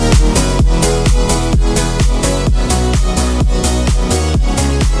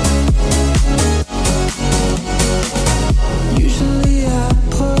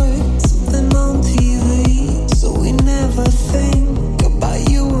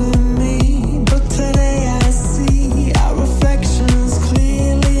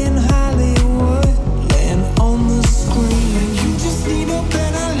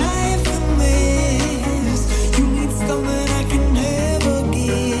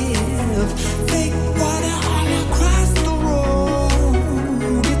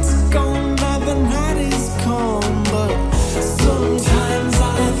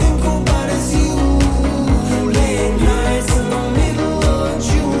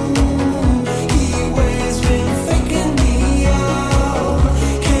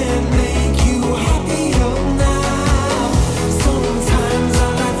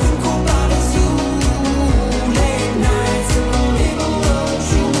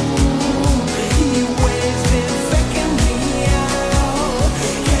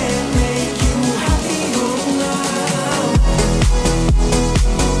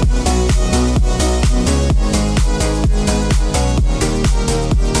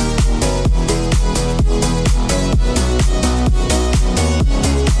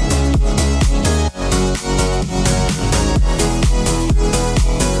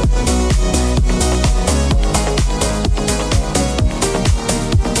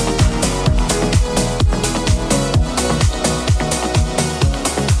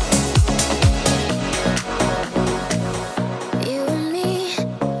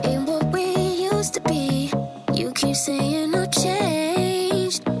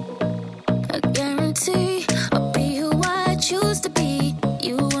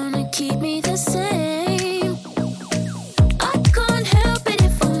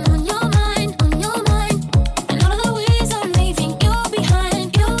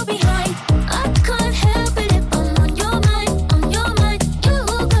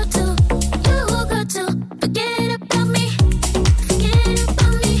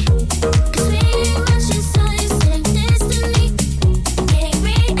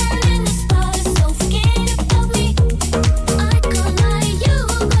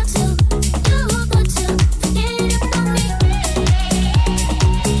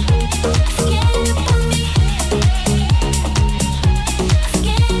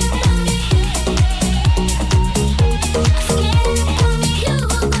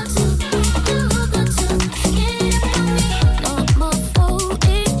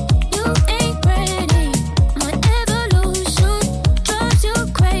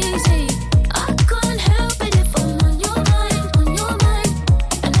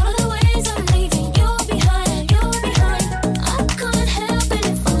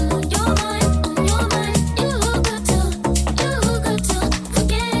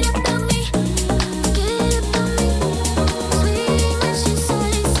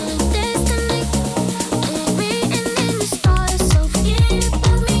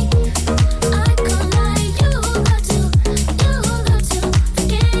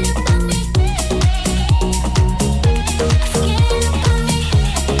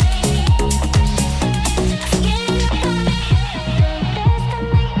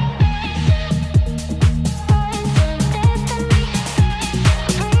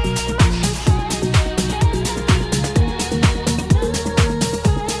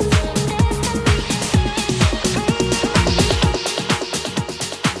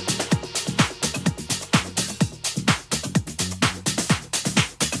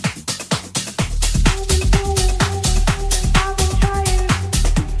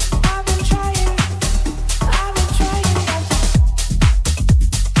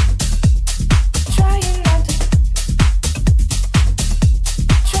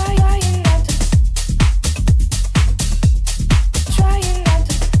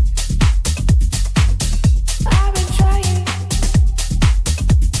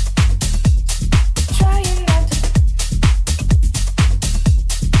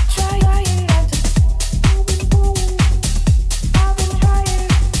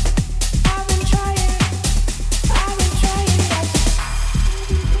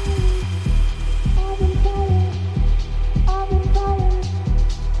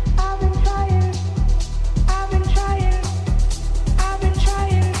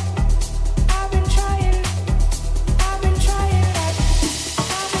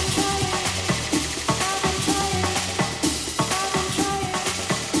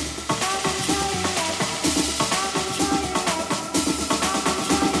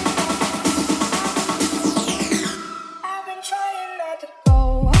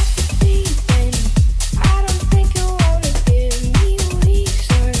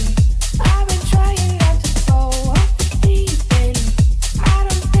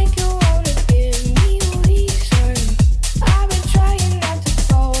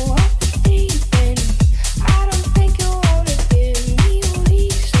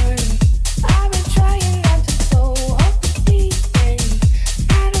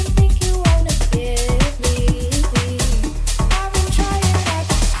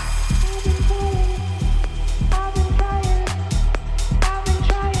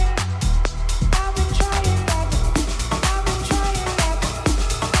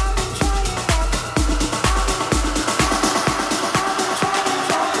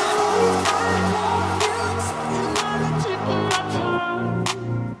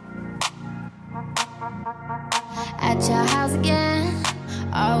house again?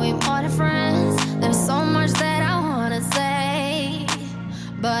 Are we more than friends? There's so much that I wanna say,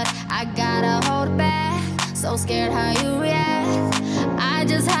 but I gotta hold it back. So scared how you react, I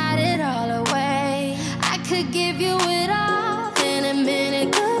just hide it all away. I could give you it all, any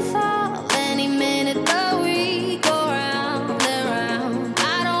minute could fall, any minute the week go round and round.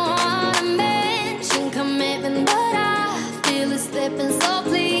 I don't wanna mention commitment, but I feel it slipping, so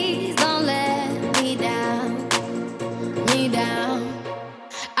please don't let me down, me down.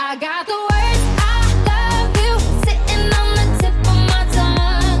 I got the words I love you sitting on the tip of my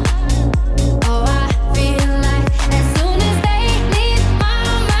tongue. Oh, I feel like as soon as they leave my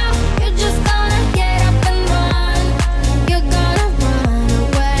mouth, you're just gonna get up and run. You're gonna run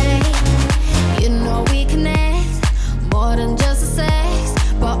away. You know we connect more than just a sex,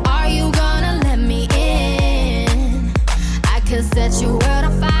 but are you gonna let me in? I could set your world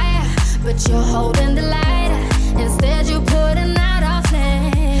on fire, but you're holding the lighter. Instead you're putting out a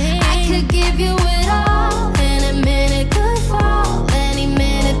flame. I could give you it all, any minute could fall, any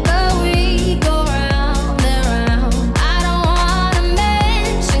minute the week go round and round. I don't wanna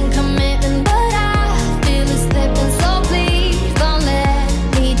mention commitment, but I feel it slipping, so please don't let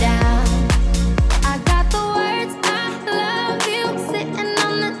me down. I got the words I love you sitting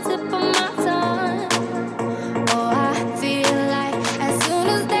on the tip of my tongue. Oh, I feel like as soon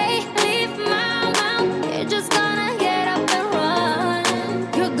as they leave my mouth, you're just gonna get up and run.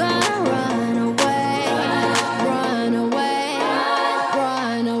 You're gonna run away, run away,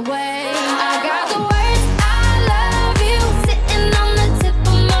 run away. I got the words I love you sitting on the tip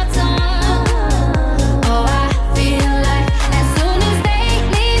of my tongue. Oh, I feel like as soon as they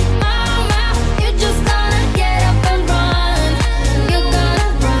leave my mouth, you're just gonna get up and run. You're gonna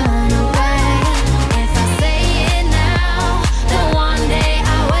run away. If I say it now, then one day I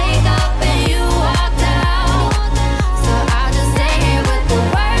wake up and you walked out. So I'll just say it with the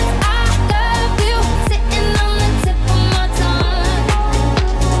words I love you sitting on the tip of my tongue.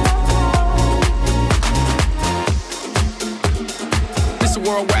 This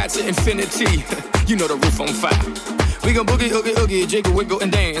worldwide to infinity. You know the roof on fire. We gon' boogie, oogie, oogie, jiggle, wiggle,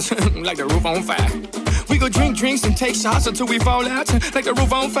 and dance like the roof on fire. We gon' drink drinks and take shots until we fall out like the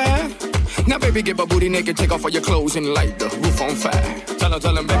roof on fire. Now, baby, get my booty naked, take off all your clothes and light the roof on fire. Tell her,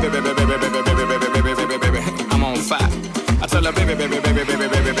 baby, baby, baby, baby, baby, baby, baby, baby, baby, baby, I'm on fire. I tell her, baby, baby, baby, baby,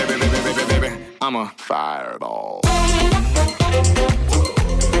 baby, baby, baby, baby, baby, I'm a fireball.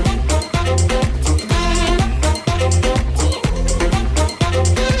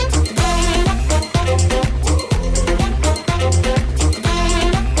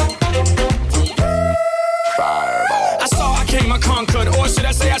 I saw, I came, I conquered, or should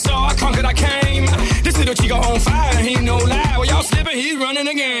I say I saw, I conquered, I came. This little chico on fire, he no lie. Well, y'all slipping, he's running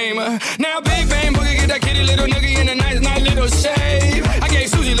the game. Now Big Bang Boogie get that kitty little nigga in a nice little shave. I gave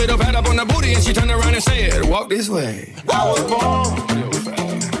Susie a little pat up on the booty and she turned around and said, walk this way. I was born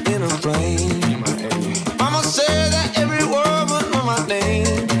in a flame. Mama said that every word would know my name.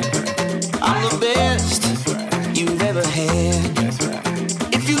 I'm the best you've ever had.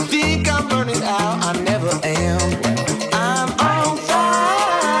 If you think I'm burning out, I never am. I'm on fire.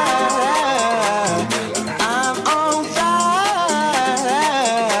 I'm on fire.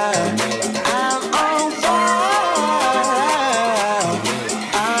 I'm on fire.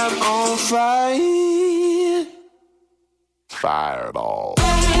 I'm on fire. Fireball.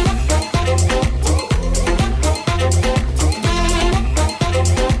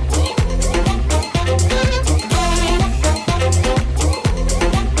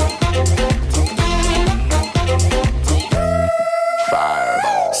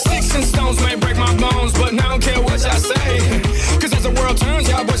 Sticks and stones may break my bones, but I don't care what y'all say. Cause as the world turns,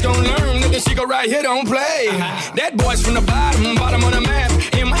 y'all boys gon' learn that this chico right here don't play. That boy's from the bottom of the map,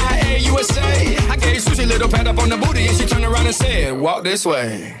 MIA, USA. I gave Susie a little pat up on the booty and she turned around and said, walk this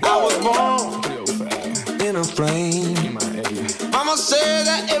way. I was born in a flame. Mama said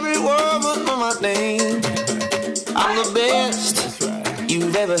that every word would know my name. I'm the best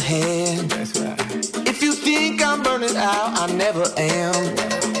you've ever had. If you think I'm burning out, I never am.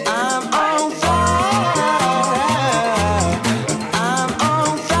 I'm on fire. I'm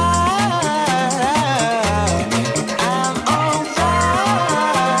on fire. I'm on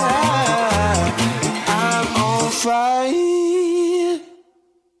fire. I'm on fire.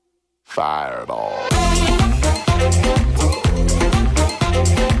 Fireball.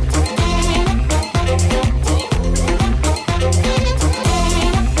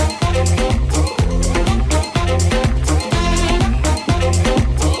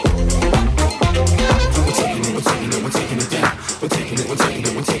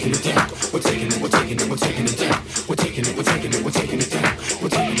 We're taking it down.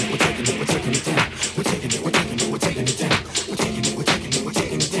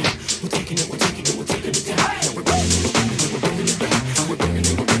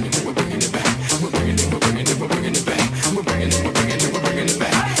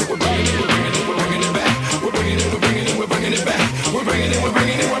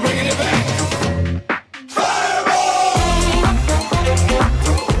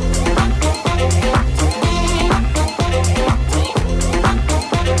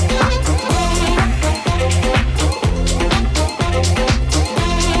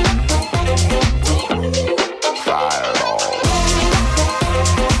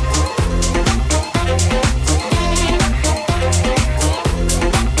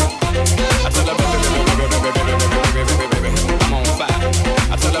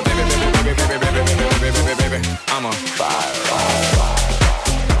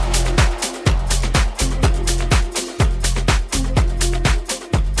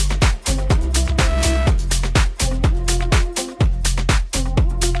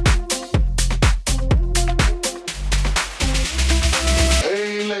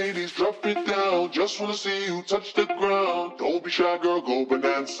 drop it down. Just wanna see you touch the ground. Don't be shy, girl, go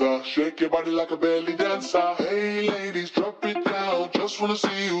bonanza. Shake your body like a belly dancer. Hey, ladies, drop it down. Just wanna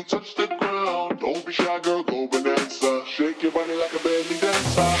see you touch the ground. Don't be shy, girl, go bonanza. Shake your body like a belly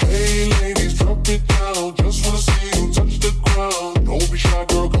dancer. Hey, ladies, drop it down. Just wanna see you touch the ground. Don't be shy,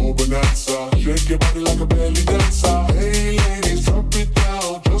 girl, go bonanza. Shake your body like a belly dancer. Hey, ladies, drop it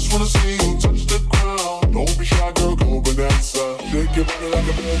down. Just wanna see you touch the ground. Don't be shy, girl, go bonanza. Shake your body like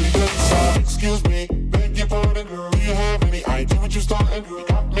a belly dancer. Excuse me, beg your pardon, girl. Do you have any idea what you starting? You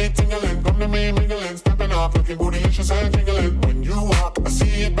got me tingling, come to me mingling, stepping off, looking bootylicious and tingling. When you walk, I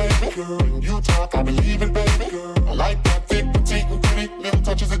see it, baby. Girl, when you talk, I believe it, baby. Girl, I like that thick, petite, and pretty. Little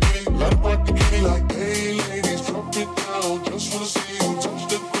touches of ditty, let it work the kitty. Like, hey, ladies, drop it down. Just wanna see you touch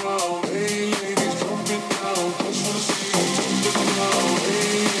the ground. Hey, ladies, drop it down. Just wanna see you touch the ground.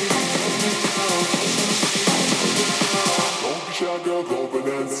 Hey, ladies, drop it down. Just wanna see you touch the ground. Don't be shy, girl, go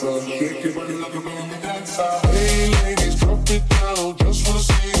bonanza. Shake your body like a belly dancer. Hey, ladies, drop it down. Just wanna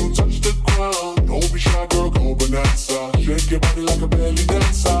see you touch the ground. Don't be shy, girl, go bonanza. Shake your body like a belly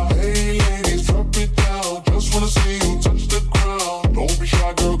dancer. Hey, ladies, drop it down. Just wanna see you touch the ground. Don't be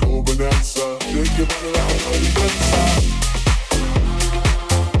shy, girl, go bonanza. Shake your body like a belly dancer.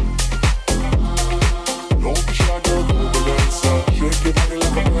 Don't be shy, girl, go bonanza. Shake your body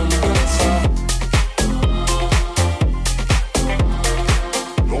like a belly dancer.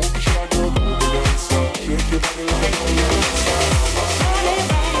 Don't be shy, girl, go bonanza. Shake your body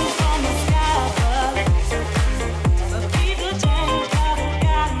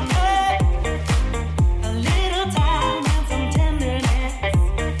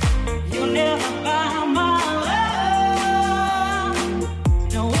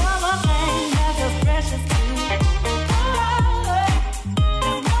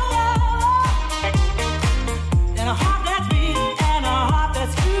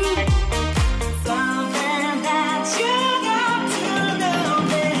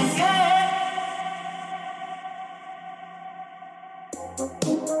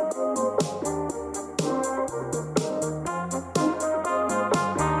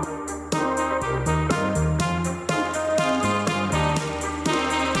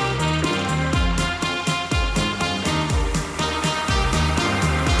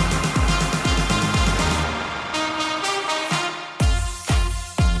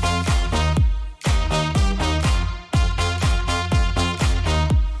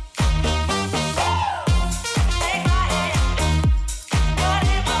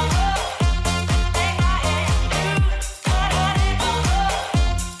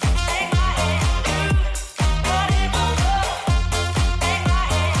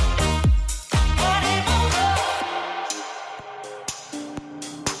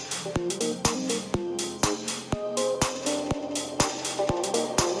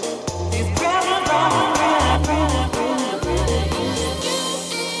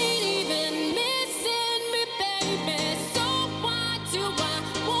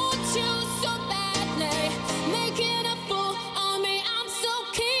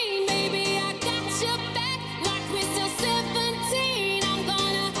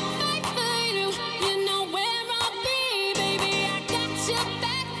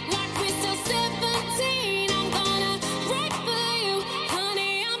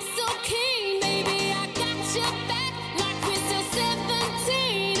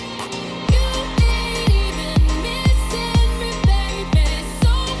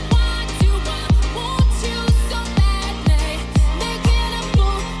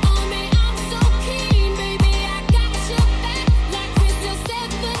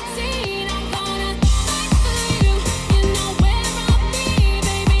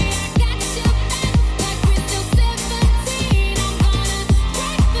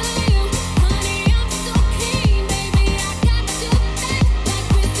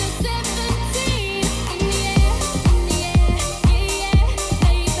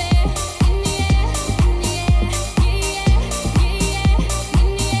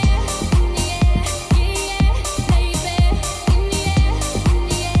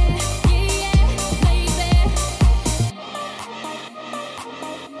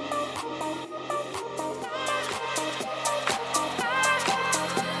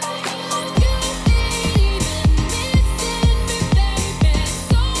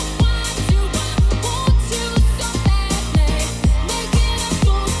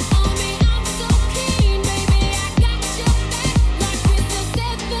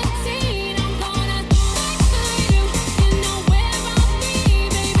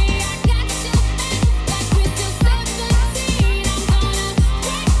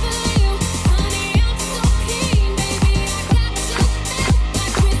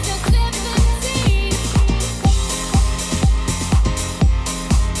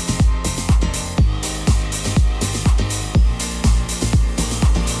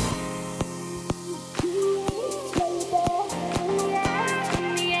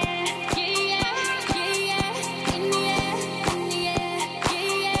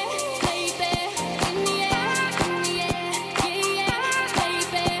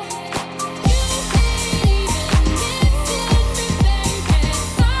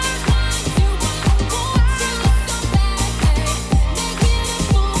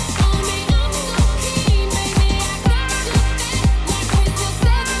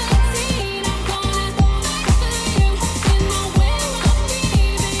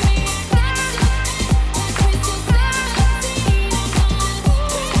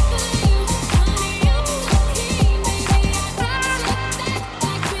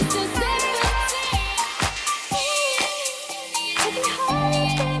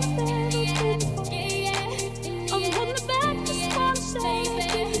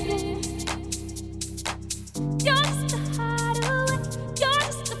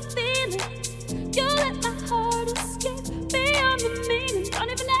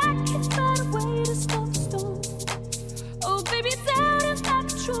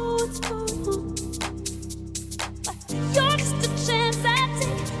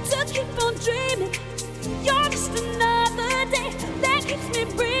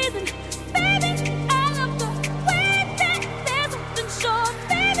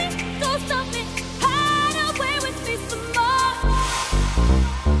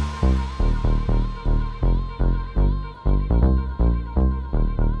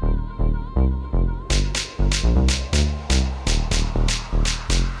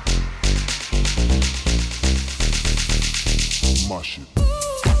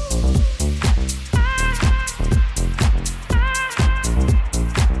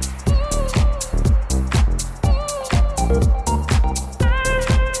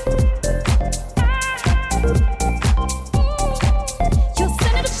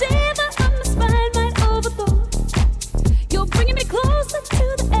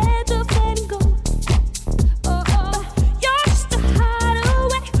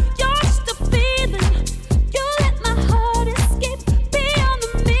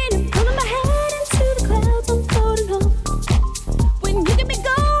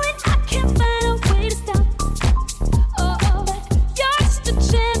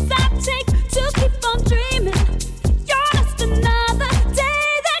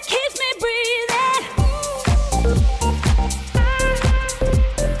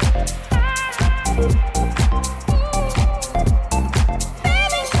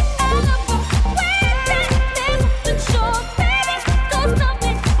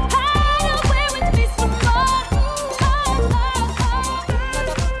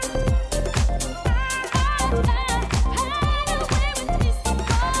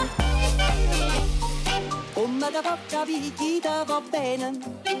può capire chi ti va bene.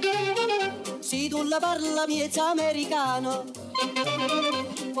 Se tu la parla miezza americano,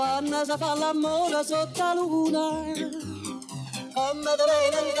 quando si fa l'amore sotto la luna, come te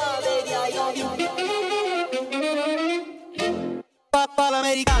viene da vedi ai novi. Papà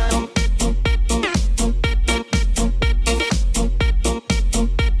l'americano.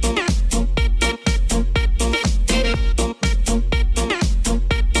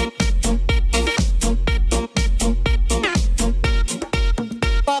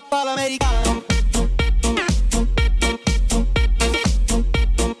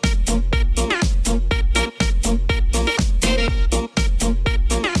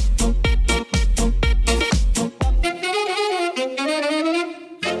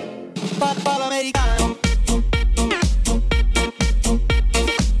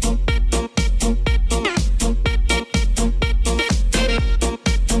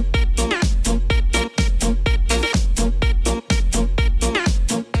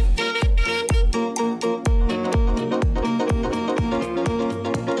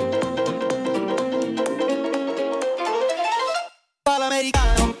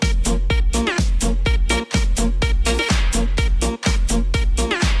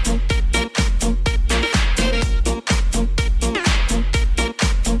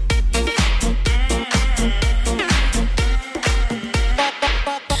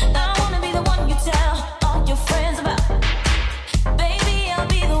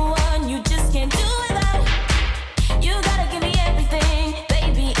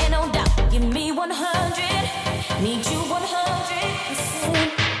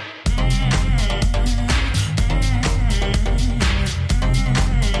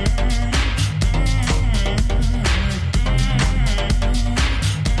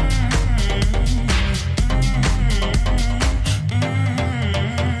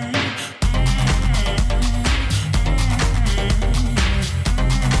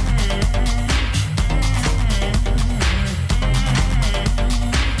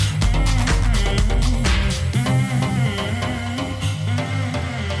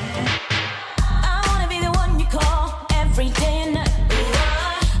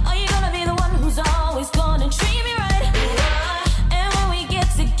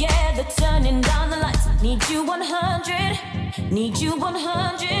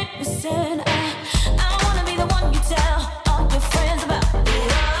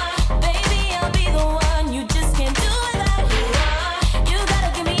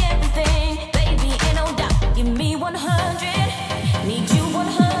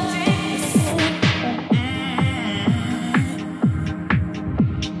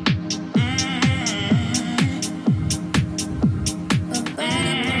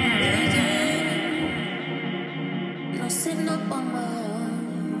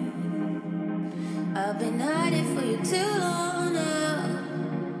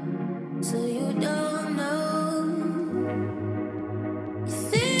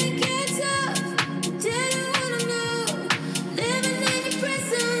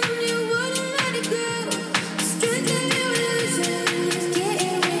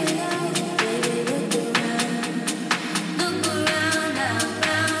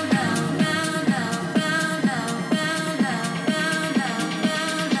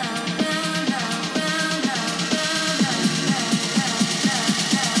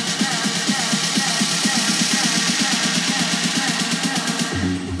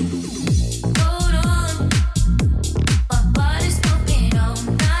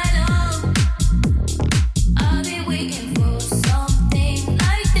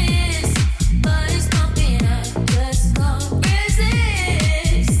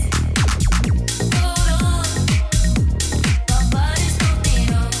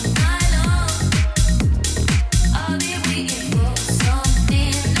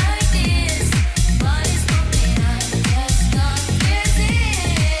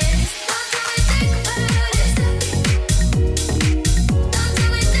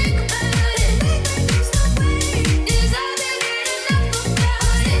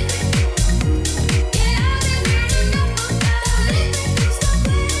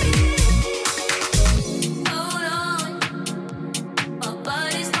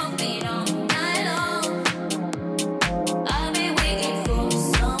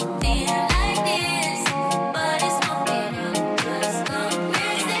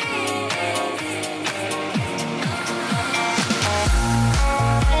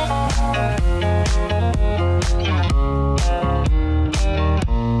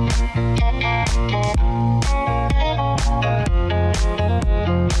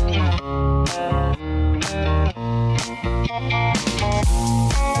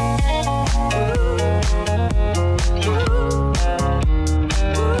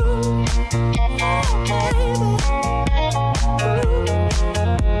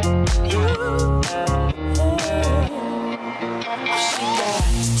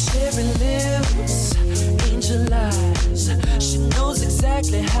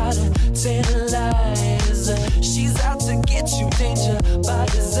 tantalize. She's out to get you, danger by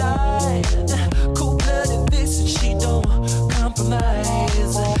design. Cold-blooded vixen, she don't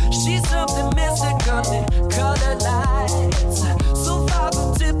compromise. She's something mystical in color lights. So far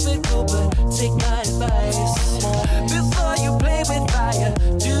from typical, but take my advice. Before you play with fire,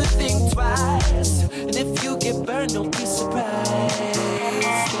 do think twice. And if you get burned, don't be surprised.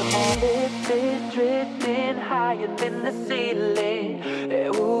 Lifted, drifting higher than the ceiling.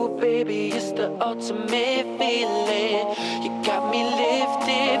 Ooh, baby, it's the ultimate feeling. You got me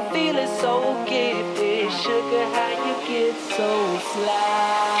lifted, feeling so gifted. Sugar, how you get so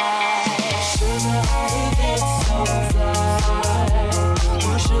fly? Sugar, how you get so fly?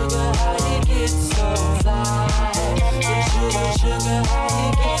 Oh, sugar, how you get so fly? Oh, sugar, how you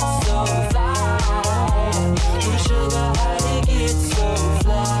get so fly? Oh, sugar, how you get so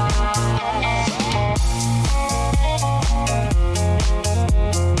fly?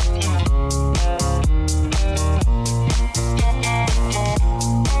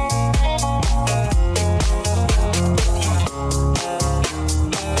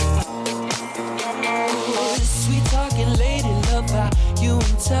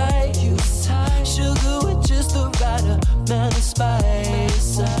 Sugar with just the right amount of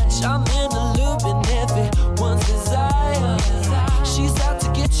spice. Charming, alluring, everyone's desire. She's out to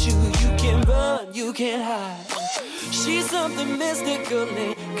get you, you can't run, you can't hide. She's something mystical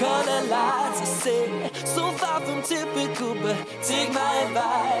in color lights. I say, so far from typical, but take my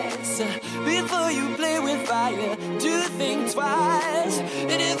advice. Before you play with fire, do think twice.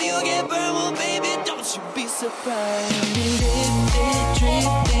 And if you get burned, well, baby, don't you be surprised. Lifted,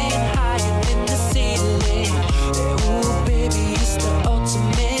 drifting higher than the ceiling. Ooh, baby, it's the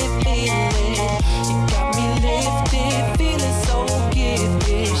ultimate feeling. You got me lifted, feeling so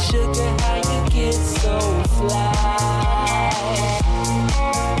gifted. Sugar, how you get so fly?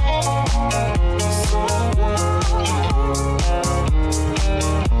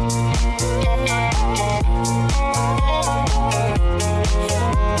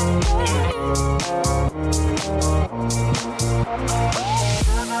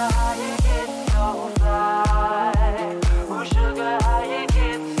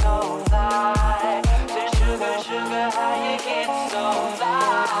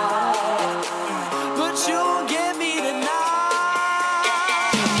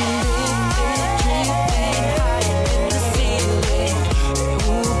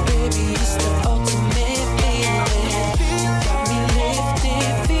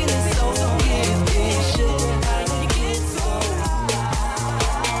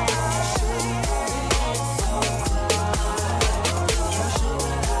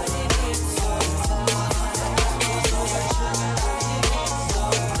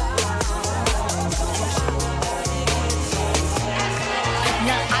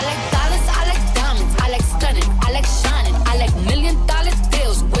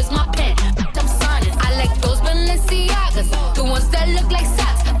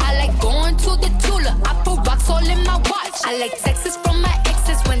 I like texts from my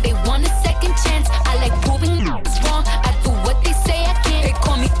exes when they want a second chance. I like proving it's wrong. I do what they say I can't. They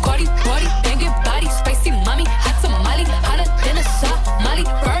call me Cardi, Cardi, banging body, spicy mommy, hot tamale, hotter than a Somali.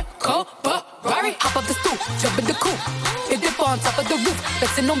 Fur coat, Ferrari, hop up the stoop, jump in the coupe, hit dip on top of the roof,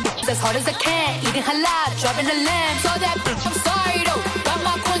 flexing on bitches as hard as I can, eating halal, driving a lamb. So that I'm sorry though, got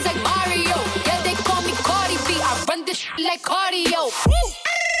my coins like Mario. Yeah, they call me Cardi B. I run this shit like cardio. Woo!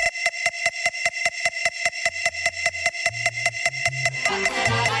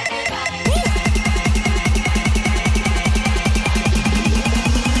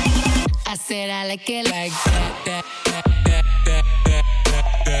 I said I like it like that.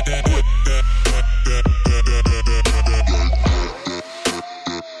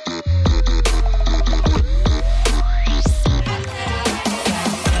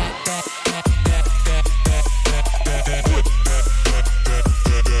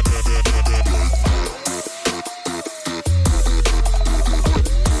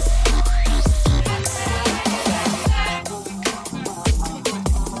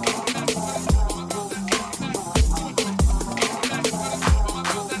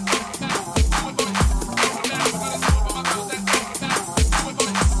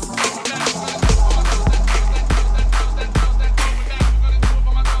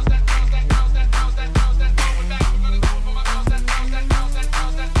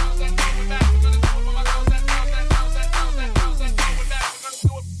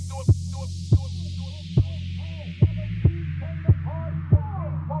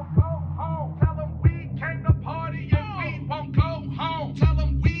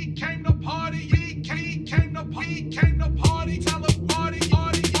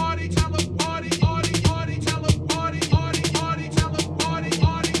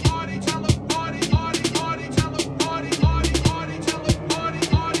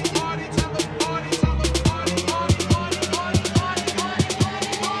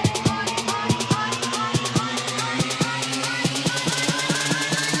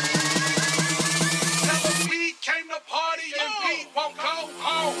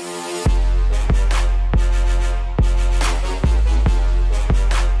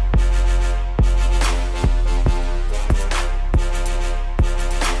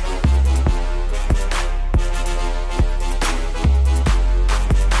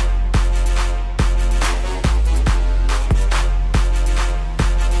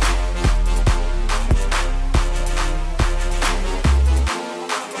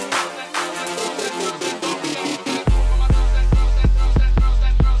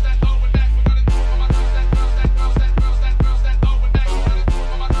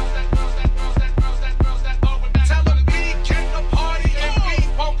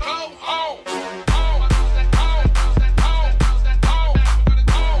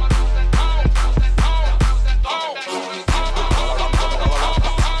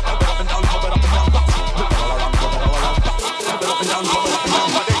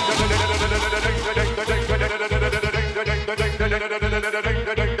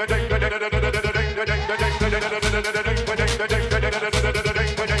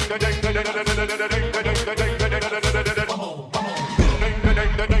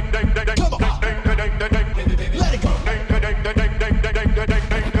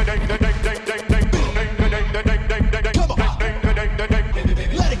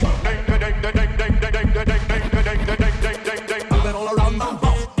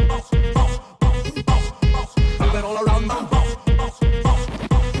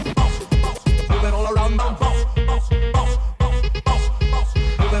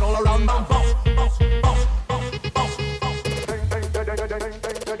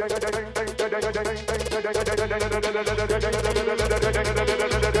 What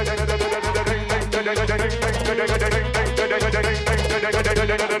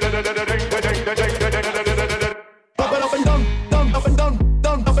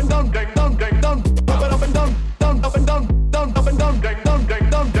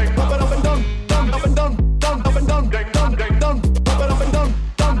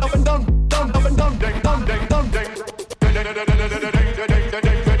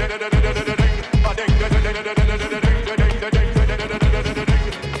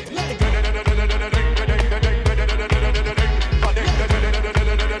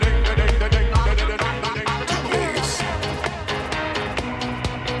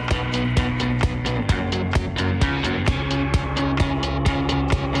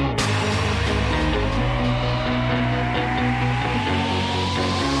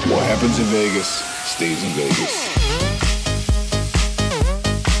happens in Vegas stays in Vegas.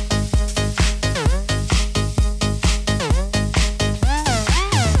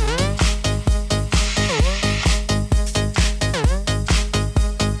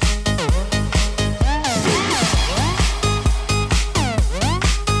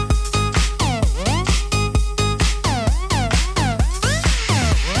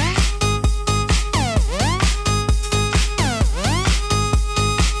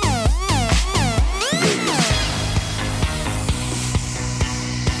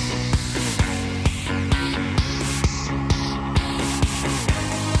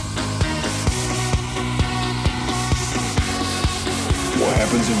 What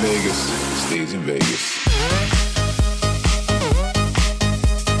happens in Vegas stays in Vegas.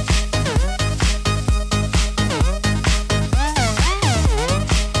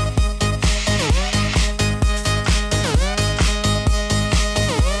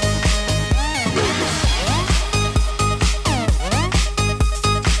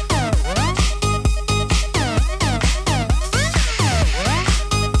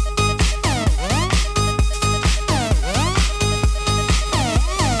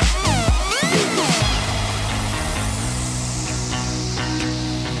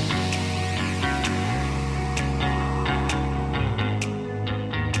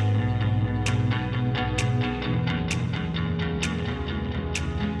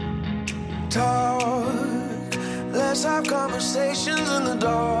 Talk, let's have conversations in the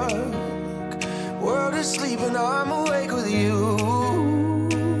dark. World is sleeping, I'm awake with you.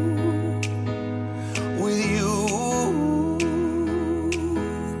 With you.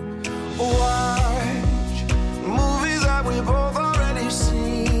 Watch movies that we both already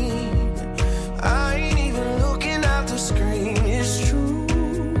seen. I ain't even looking at the screen, it's true.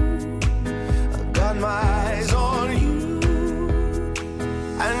 I got my eyes on you.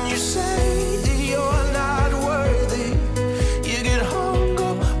 And you say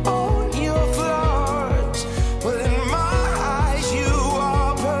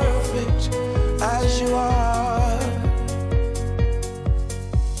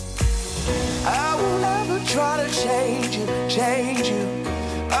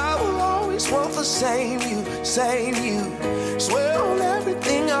save you, swear on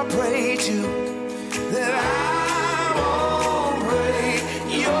everything I pray to, that I won't break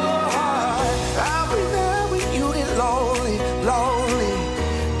your heart. I'll be there when you get lonely, lonely.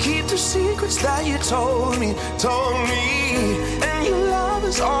 Keep the secrets that you told me, and your love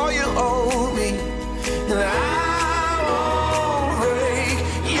is all you owe me, and I won't break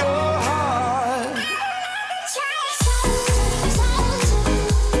your heart.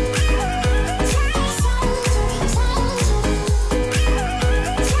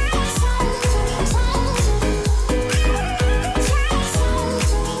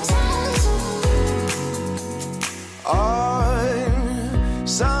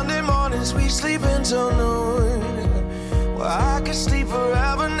 Till noon, well, I could sleep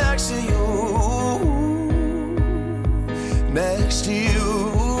forever next to you, next to you.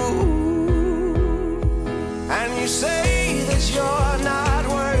 And you say that you're not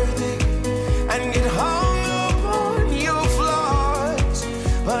worthy and get hung up on your flaws,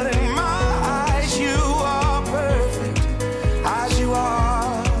 but in my eyes you are perfect, as you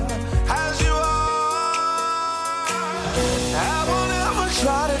are, as you are. I won't ever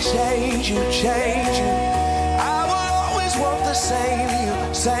try to change you, change you. I will always want the same you,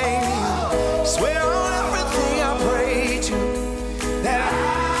 same you. Swear on everything I pray to, that I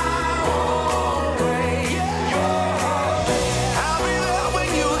won't break your heart. I'll be there when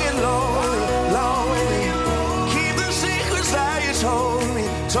you get lonely, lonely. Keep the secrets that you told me,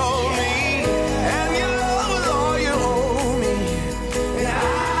 and your love is all you owe me, and I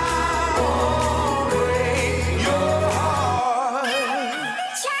won't break your heart.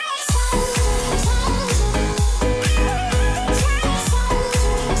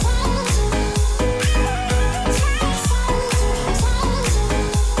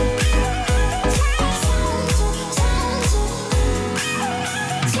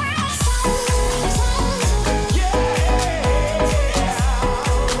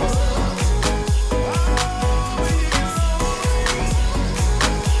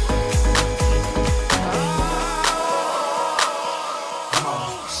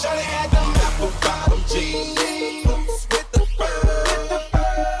 Shawty had them apple bottom jeans, boots with the fur.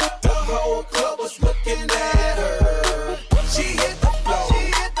 The whole club was looking at her. She hit the floor.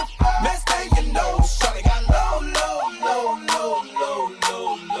 Next thing you know, shawty got low.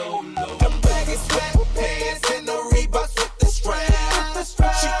 Them baggy sweatpants and the Reeboks with the strap.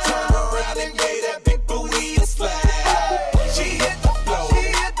 She turned around and gave that big booty a slap. She hit the floor.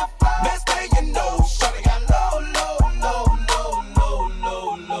 Next thing you know, shawty got low.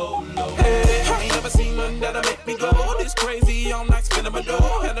 Hey, I ain't never seen one that'll make me go this crazy all night spinning my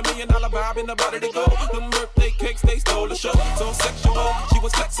dough. Had $1 million vibe in the body to go. Them birthday cakes, they stole the show. So sexual, she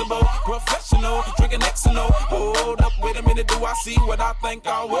was flexible, professional, drinking Xano. Hold up, wait a minute, do I see what I think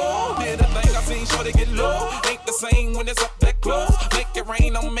I will? Did a thing I seen, sure they get low. Ain't the same when it's up that close. Make it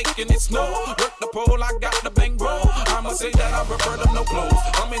rain, I'm making it snow. Work the pole, I got the bang bro. I'ma say that I prefer them no clothes.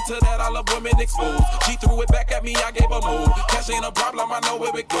 I'm into that, I love women exposed. She threw it back at me, I gave her more. Cash ain't a problem, I know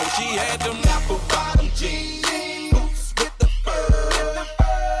where it goes. She had them apple bottom jeans, boots with the fur.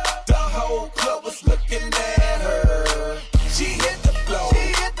 The whole club was looking at her. She hit the floor.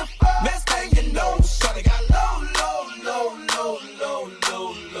 Next thing you know, shawty got low.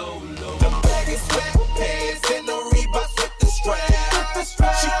 Them baggy sweatpants and the Reeboks with the strap.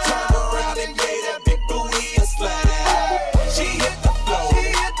 She turned around and gave that big booty a slap. She hit the floor.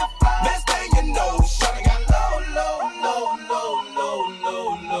 Next thing you know, shawty got low.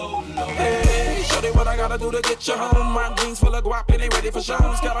 Hey, shawty, what I gotta do to get you home? My jeans full of guap and they ready for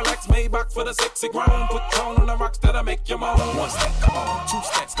shows. Cadillacs Maybach for the sexy grown. Put tone on the rocks that'll make you moan. 1 step, come on. 2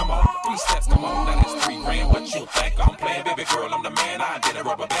 steps, come on. 3 steps, come on. That is 3 grand. What you think I'm playing, baby girl? I'm the man. I did a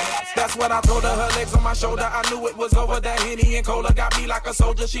rubber band. That's what I told her. Her legs on my shoulder. I knew it was over. That Henny and Cola got me like a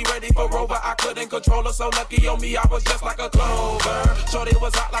soldier. She ready for Rover. I couldn't control her. So lucky on me, I was just like a clover. Shorty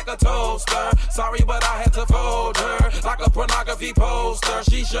was hot like a toaster. Sorry, but I had to fold her like a pornography poster.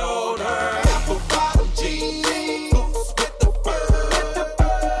 She showed her apple bottom jeans, boots with the fur.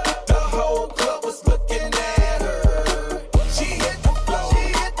 The whole club was looking at her. She hit the floor.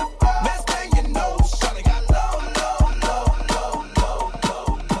 Next thing you know, shawty got low.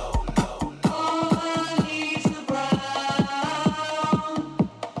 All I need's the brown,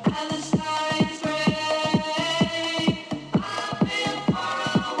 and the sky is gray. I've been for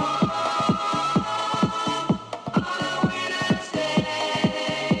a walk on a winter's day.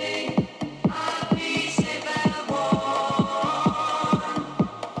 I'd be safe and warm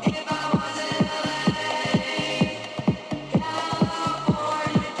if I was in LA.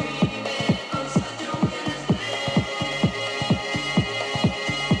 California dreaming of such a winter's day.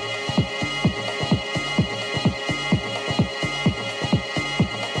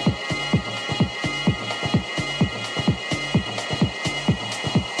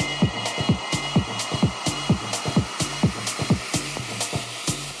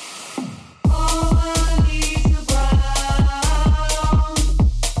 All I need's the brown,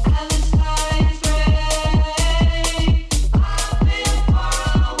 and the sky is gray. I've been for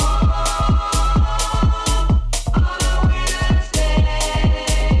a walk on a winter's day.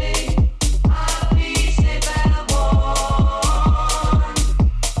 I'd be safe and warm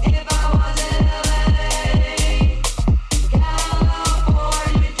if I was in LA.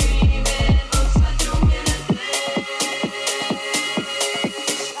 California dreaming of such a winter's day.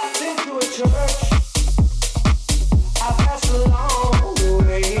 I've been to a church. I passed along the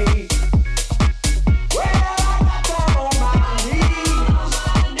way. Well, I got down on my knees.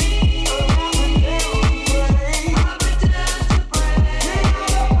 Around the temple to pray. Thinking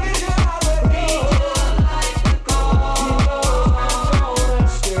of the vision of the hill.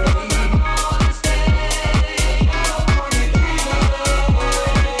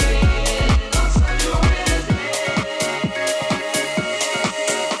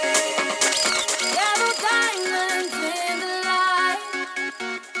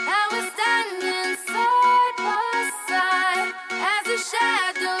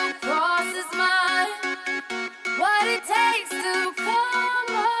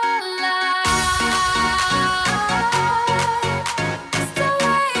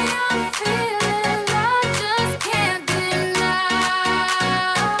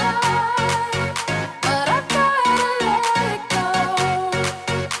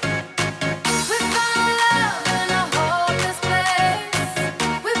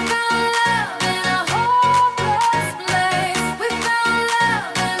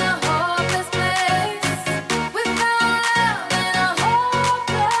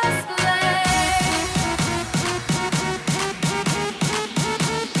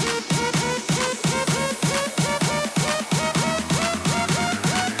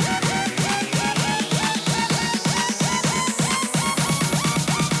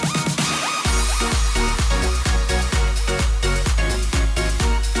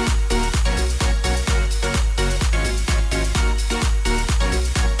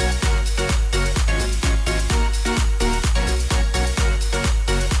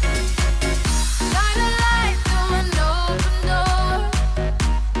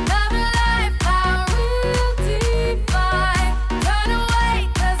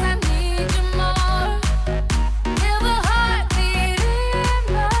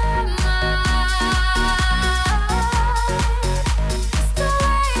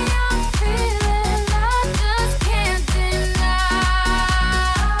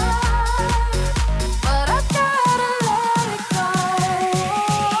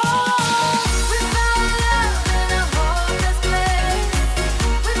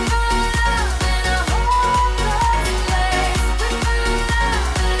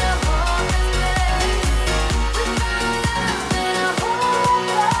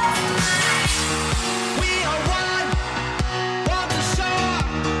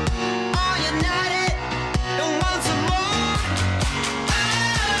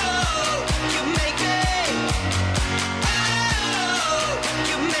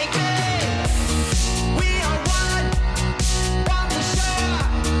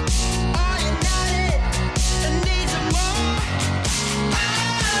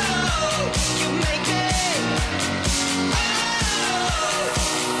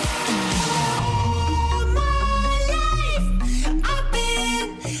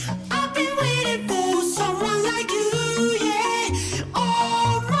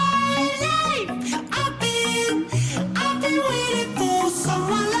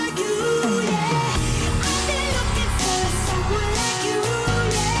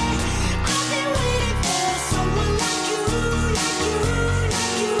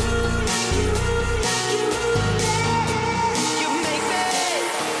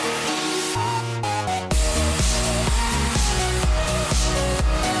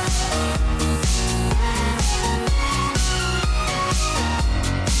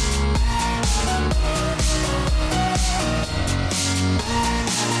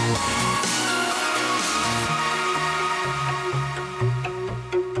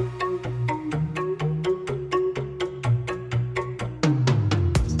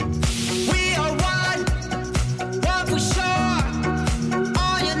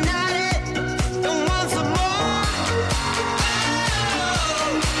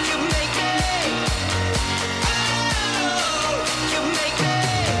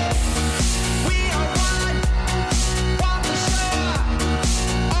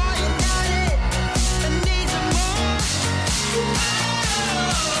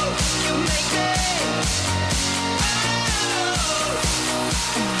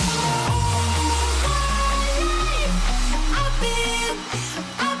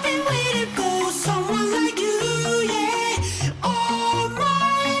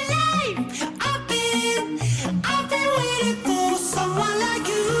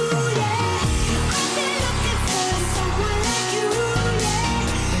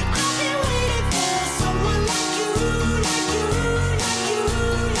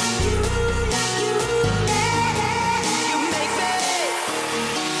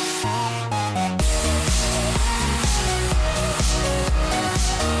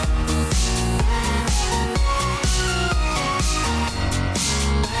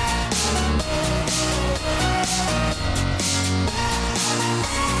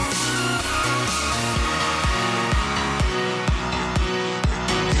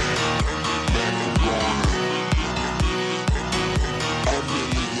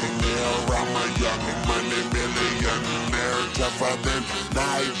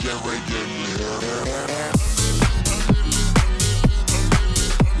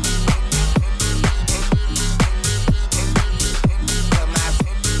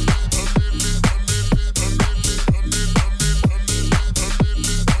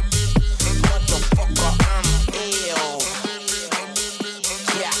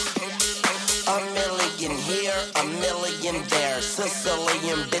 a millionaire.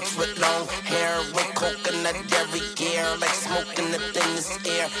 Sicilian bitch with long hair, with coconut dairy gear, like smoking up in this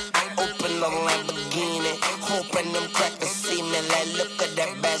air. I open the Lamborghini, hoping them crackers see me. Like, look at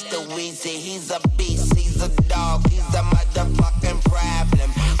that bastard Weezy. He's a beast, he's a dog, he's a motherfucking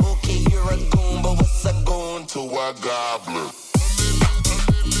problem. Okay, you're a goon, but what's a goon to a goblin?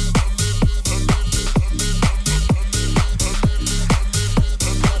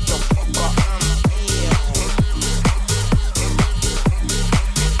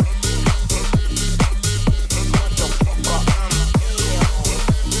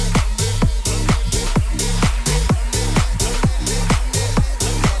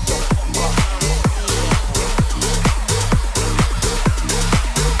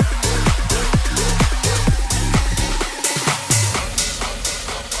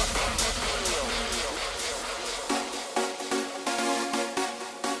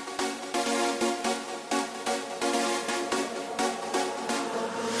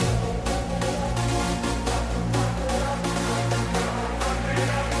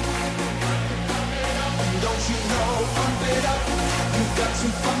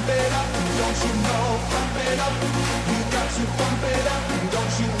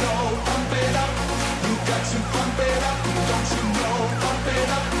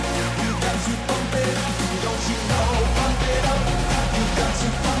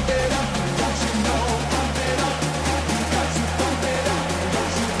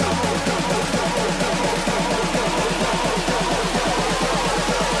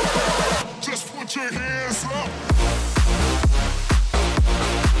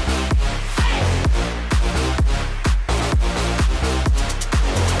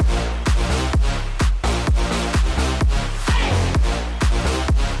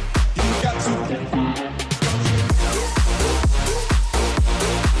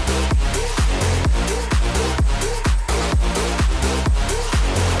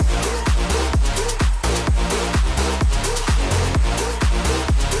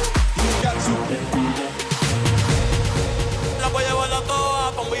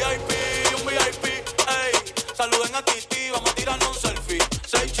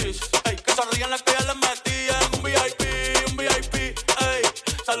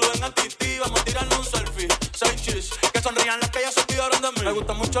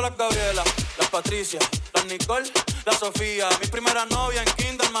 La Nicole, la Sofía, mi primera novia en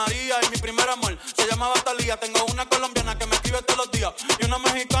Kinder María y mi primer amor se llamaba Talía. Tengo una colombiana que me escribe todos los días y una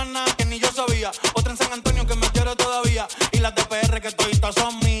mexicana que ni yo sabía, otra en San Antonio que me quiere todavía y las de PR que toditas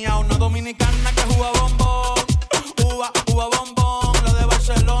son mías. Una dominicana que juega bombón, uva bombón, la de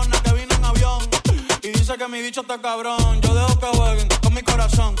Barcelona que vino en avión y dice que mi bicho está cabrón. Yo dejo que jueguen con mi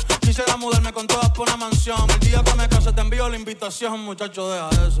corazón. Quisiera mudarme con todas por una mansión. El día que me case te envío la invitación, muchacho, deja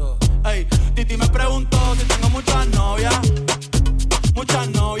eso. Ey, Titi me preguntó si tengo muchas novias. Muchas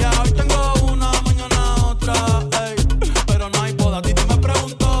novias, hoy tengo una, mañana otra. Ey, pero no hay boda. Titi me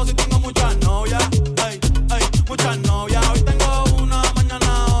preguntó si tengo muchas novias. Ey, muchas novias, hoy tengo una,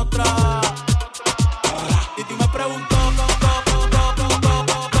 mañana otra. Titi me preguntó.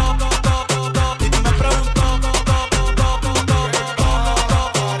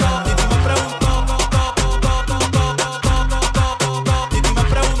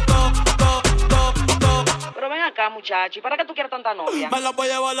 Muchacho, ¿y para qué tú quieres tanta novia? Me la voy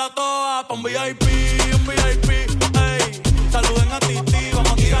a llevar a todas pa' un VIP, ey. Saluden a Titi,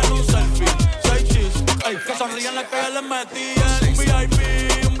 vamos a tirar un selfie. 6 chis, ey. Que sonrían las que ya les metían. Un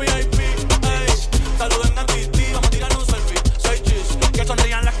VIP, ey. Saluden a Titi, vamos a tirar un selfie. 6 chis, que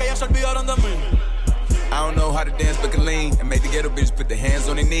sonrían las que ya se olvidaron de mí. I don't know how to dance but can lean and make the ghetto bitches put their hands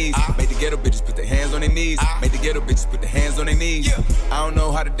on their knees. Make the ghetto bitches put their hands on their knees. Make the ghetto bitches put their hands on their knees. I don't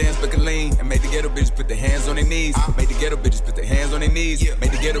know how to dance but can lean and make the ghetto bitches put their hands on their knees. Make the ghetto bitches put their hands on their knees.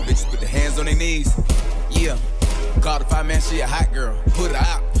 Make the ghetto bitches put their hands on their knees. Yeah, call the 5 man, she a hot girl. Put her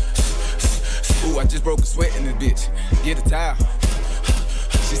out. Ooh, I just broke a sweat in this bitch. Get a towel.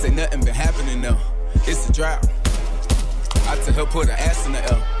 She say nothing been happening though. It's a drought. I tell her put her ass in the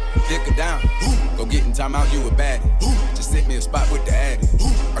L. Dick her down. Go get in time out, you a baddie. Just sit me a spot with the addy.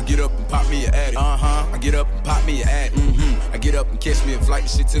 I get up and pop me a addy. I get up and pop me a addy. I get up and catch me a flight. The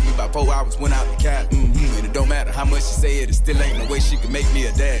shit took me about 4 hours, went out the cab. And it don't matter how much she say it, it still ain't no way she can make me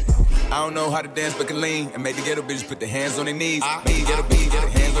a daddy. I don't know how to dance but can lean and make the ghetto bitches put their hands on their knees. Make the ghetto bitches put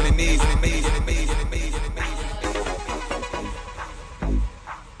their hands on their knees.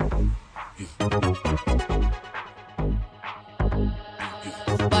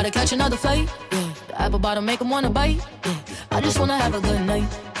 About to catch another fight, yeah. The apple bottom make 'em wanna bite, yeah. I just wanna have a good night.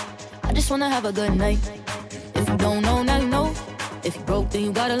 I just wanna have a good night. If you don't know, now you know. If you broke, then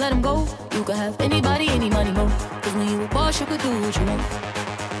you gotta let him go. You could have anybody, any money, mo. Cause when you a boss, you could do what you want.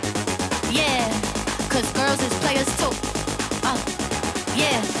 Yeah, cause girls is players too.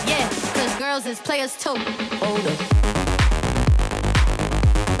 Yeah, cause girls is players too. Hold up.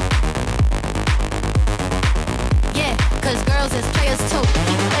 Yeah, cause girls is players too.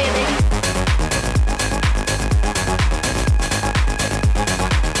 Keep playing, baby.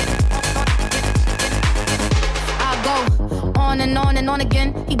 On and on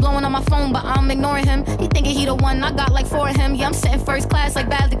again. He blowing on my phone, but I'm ignoring him. He thinking he the one, I got like 4 of him. Yeah, I'm sitting first class like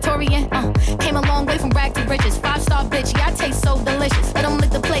valedictorian. Came a long way from rag to riches. 5-star bitch, yeah, I taste so delicious. Let him lick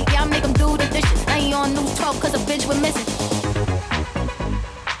the plate, yeah, I make him do the dishes. I ain't on News 12 cause a bitch would miss it.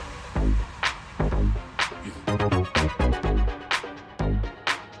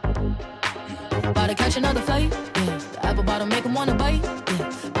 About to catch another flight, yeah. The apple bottom make him wanna bite,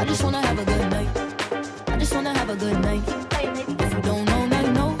 yeah. I just wanna have a good night. I just wanna have a good night. If you don't know, now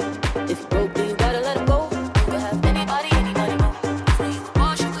you know. If you broke, then you gotta let it go. You could have anybody, any money, mo. When you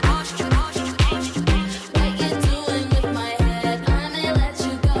boss, you could boss, you could boss, you could boss, you could boss. What you doing with my head? I may let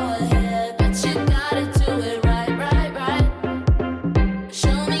you go ahead, but you gotta do it right, right, right.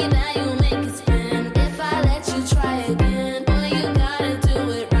 Show me that you make it spin. If I let you try again, boy, you gotta do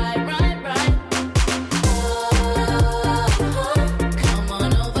it right, right, right. Come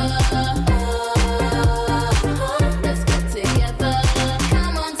on over. Let's get together.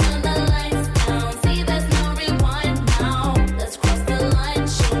 Come on, turn the lights down. See, there's no rewind now. Let's cross the line.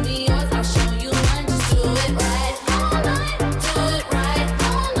 Show me yours, I'll show you mine. Just do it right all night. Do it right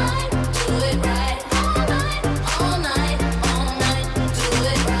all night. Do it right all night. All night, all night. Do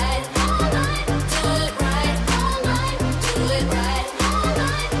it right all night. Do it right all night. Do it right all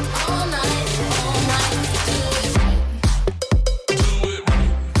night. All night, all night. Do it right. Do it right.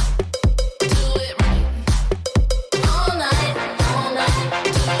 Do it right. All night, all night.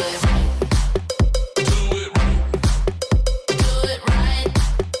 Do it right. Do it right. Do it right.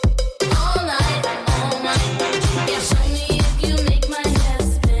 All night, all night. Yeah, show me if you make my head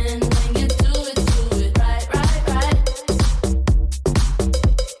spin. When you do it right, right, right.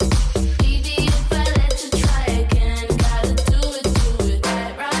 Baby, if I let you try again, gotta do it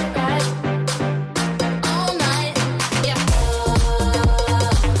right, right, right. All night, yeah.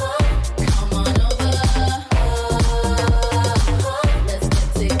 Come on over. Let's get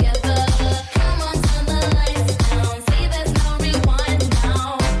together. Come on, turn the lights down. See, there's no rewind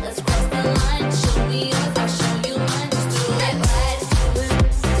now. Let's cross the line. Show me yours, I'll show you mine. Just do it right.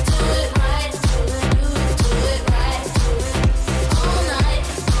 Do it right. Do it right. All night,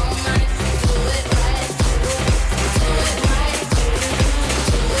 all night. Do it right. Do it right. Do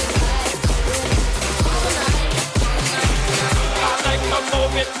it right. All night, all night. I like to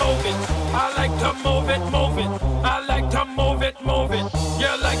move it, move it. I like to move it, move it. I like to move it, move it.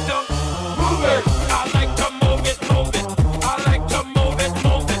 You like to move it. I like to move it, move it. I like to move it,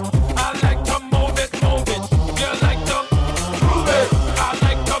 move it. I like to move it, move it. You like to move it. I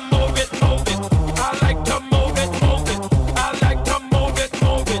like to move it, move it. I like to move it, move it. I like to move it,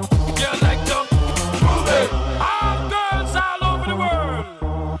 move it. You like to move it. All girls all over the world.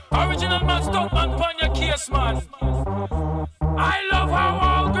 Original man, stop man, pon your case, man. I love how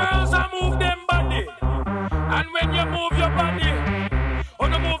all girls are move them body. And when you move your body,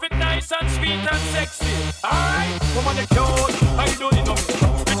 wanna move it nice and sweet and sexy. Alright, come on, you cute. I don't need no me.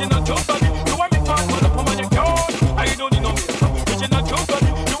 Original joke body. You want me fast, mother, come on, you cute. I don't need no me. Original joke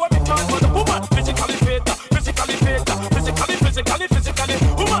body. You want me fast, mother, woman. Physically fit, physically fit, physically, physically, physically.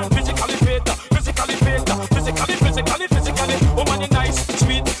 Woman, physically fit, physically fit, physically, physically, physically. Woman, you nice,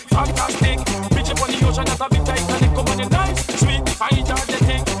 sweet, fantastic. Bitch up on the ocean, that's a bit Titanic. Come on, you nice, sweet,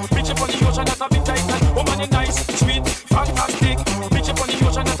 energetic. Bitch up on the ocean, that's a bit Titanic. Woman, you nice, sweet, fantastic. Bitch up on the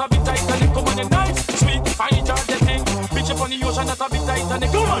ocean, that's a bit Titanic. Come on, you nice, sweet, energetic. Bitch up on the ocean, that's a bit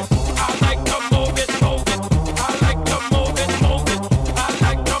Titanic. Come on, I like to move it, move it. I like to move it, move it. I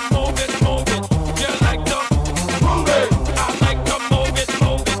like to move it, move it. You like to move it. I like to move it,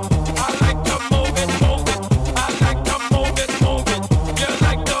 move it. I like to move it, move it. I like to move it, move it. You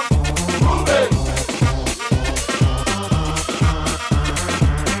like to move it.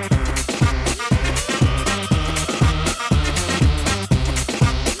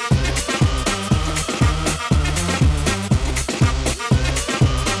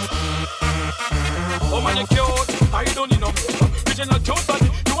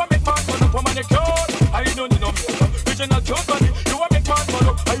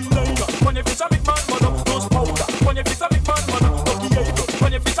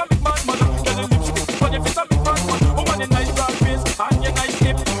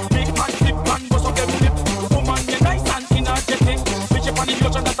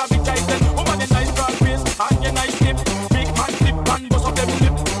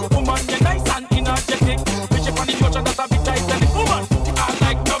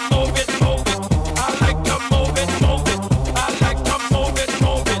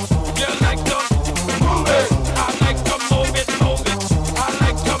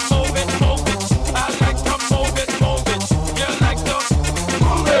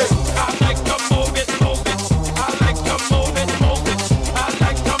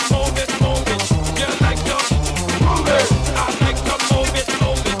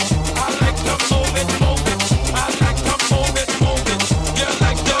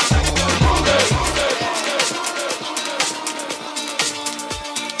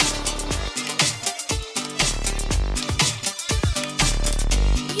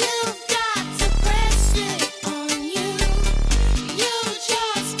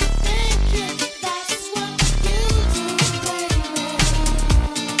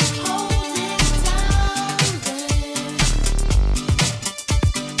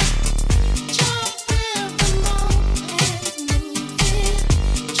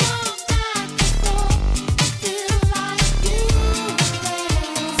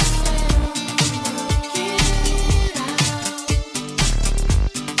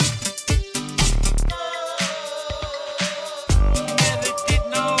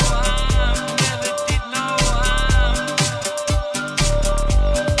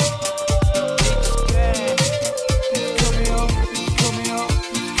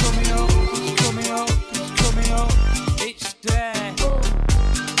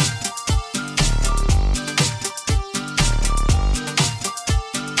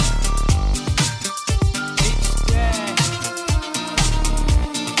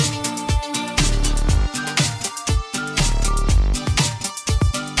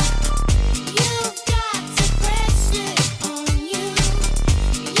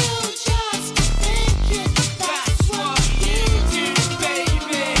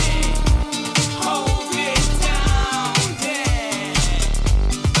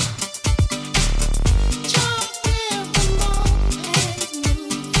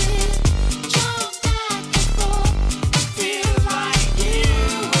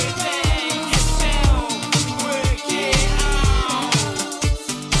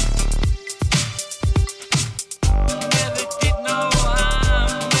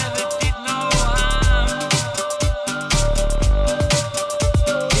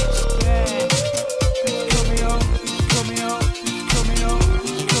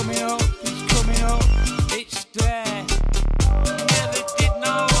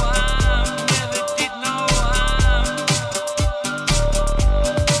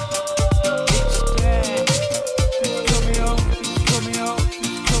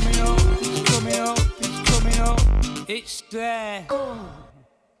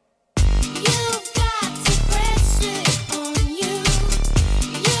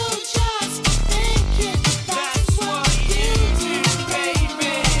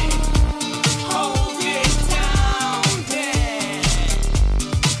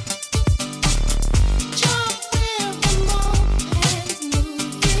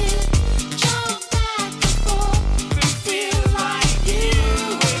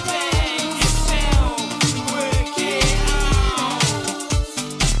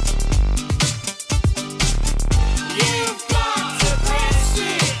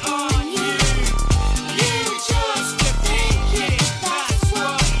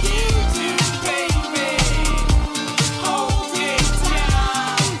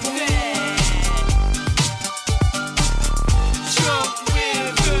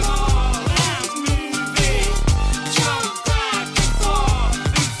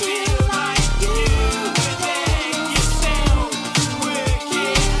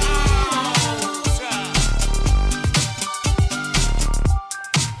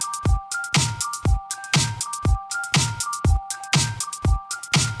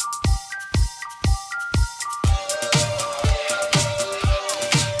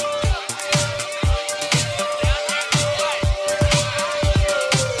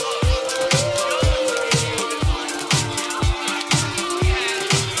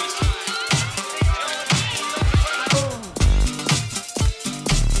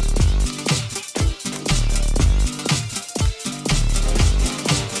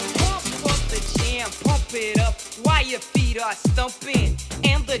 feet are stumping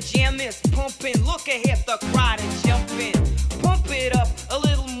and the jam is pumping. Look ahead, the crowd is jumping. Pump it up a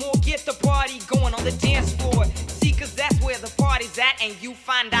little more, get the party going on the dance floor. See, cause that's where the party's at, and you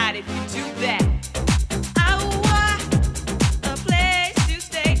find out if you do that. A place to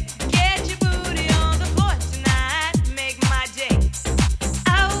stay. Get your booty on the floor tonight. Make my day.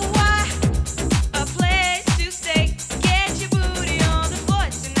 A place to stay. Get your booty on the floor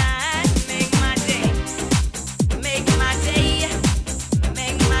tonight. Make my day. Make my day.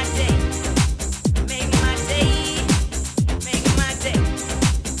 Make my day. Make my day. Make my day.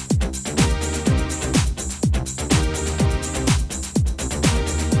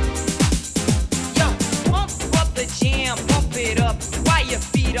 Yo, pump up the jam, pump it up while your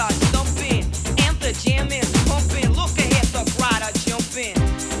feet are stumping and the jam is pumping. Look ahead, the crowd are jumping.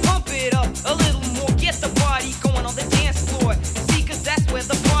 Pump it up a little more, get the party going on the dance floor. See, cause that's where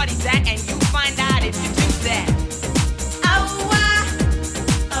the party's at, and you find out if you do that.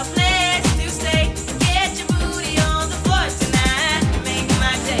 A place to stay. Get your booty on the floor tonight. Make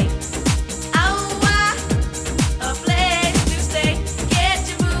my day. A place to stay. Get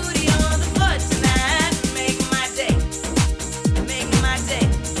your booty on the floor tonight. Make my day. Make my day.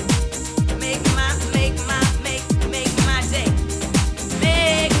 Make my day. Make my day.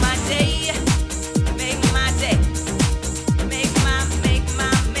 Make my day. Make my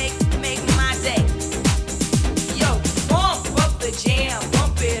day. Make my day. Yo, pump up the jam,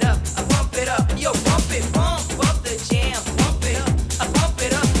 pump it up, pump it up. Yo, pump up the jam, pump it up, pump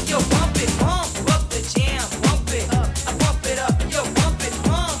it up. Yo, pump up the jam, pump it up, pump it up. Yo, pump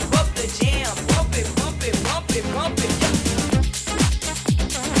up the jam, pump it, pump it, pump it, pump it.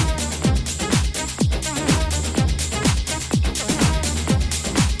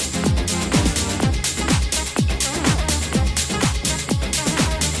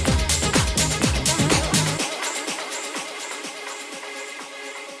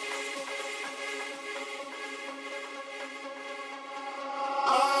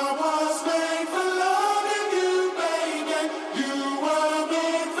 I was made for loving you, baby. You were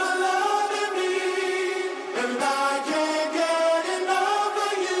made for loving me, and I can't get enough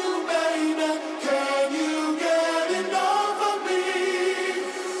of you, baby. Can you get enough of me?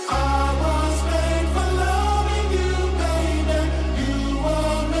 I was made for loving you, baby. You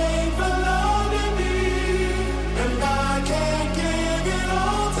were made for loving me, and I can't give it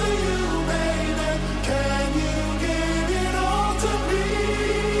all to you, baby. Can you give it all to me?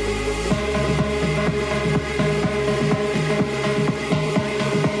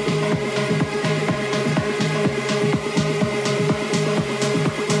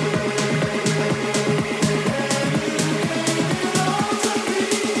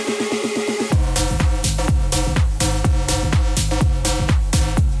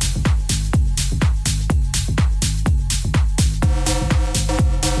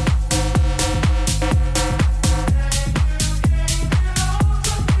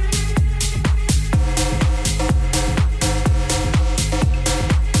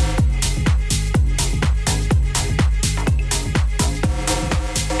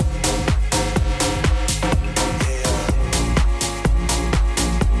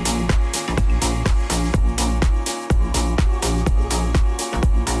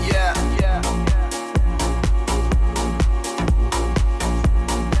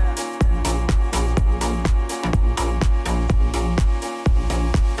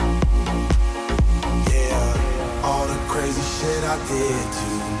 All the crazy shit I did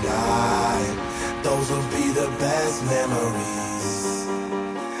tonight, those will be the best memories.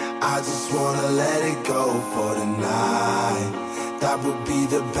 I just wanna let it go for tonight. That would be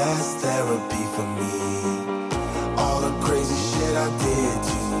the best therapy for me. All the crazy shit I did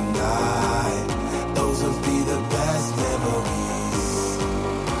tonight, those will be the best memories.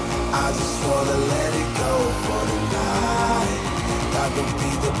 I just wanna let it go for tonight. That would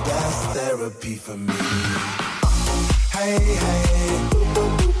be the best therapy for me. Hey, hey,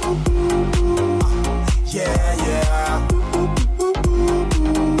 yeah, yeah.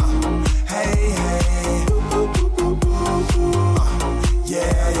 Hey, hey,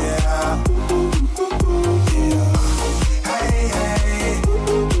 yeah, yeah. Hey, hey,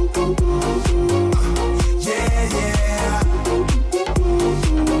 yeah, yeah.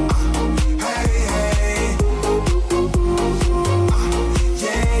 Hey, hey,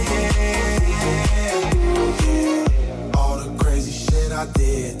 yeah, yeah. All the crazy shit I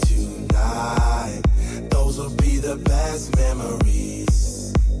did tonight, those will be the best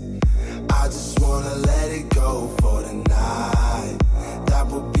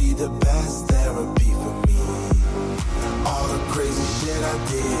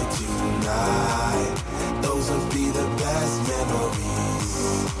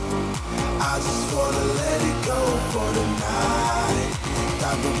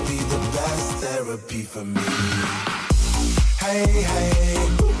that would be the best therapy for me. Hey, hey,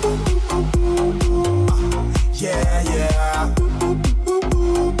 yeah, yeah.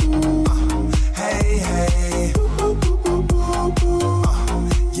 Hey, hey,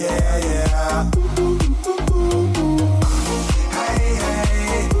 yeah, yeah. Hey,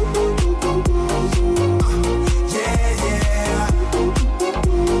 hey, yeah, yeah. Hey, hey, yeah, yeah.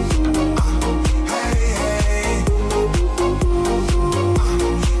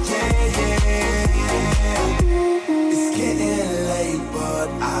 It's getting late, but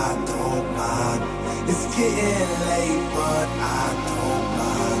I don't mind. It's getting late, but I don't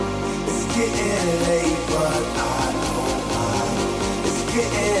mind. It's getting late, but I don't mind. It's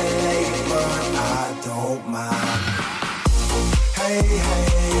getting late, but I don't mind. Hey, hey,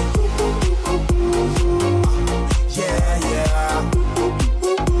 yeah, yeah.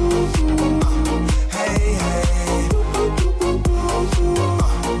 Hey, hey,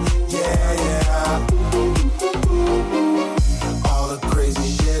 yeah, yeah. All the crazy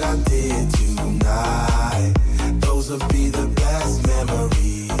shit I did tonight, those will be the best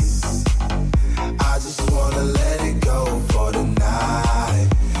memories. I just wanna let it go for tonight.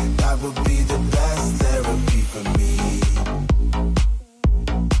 That would be the best therapy for me.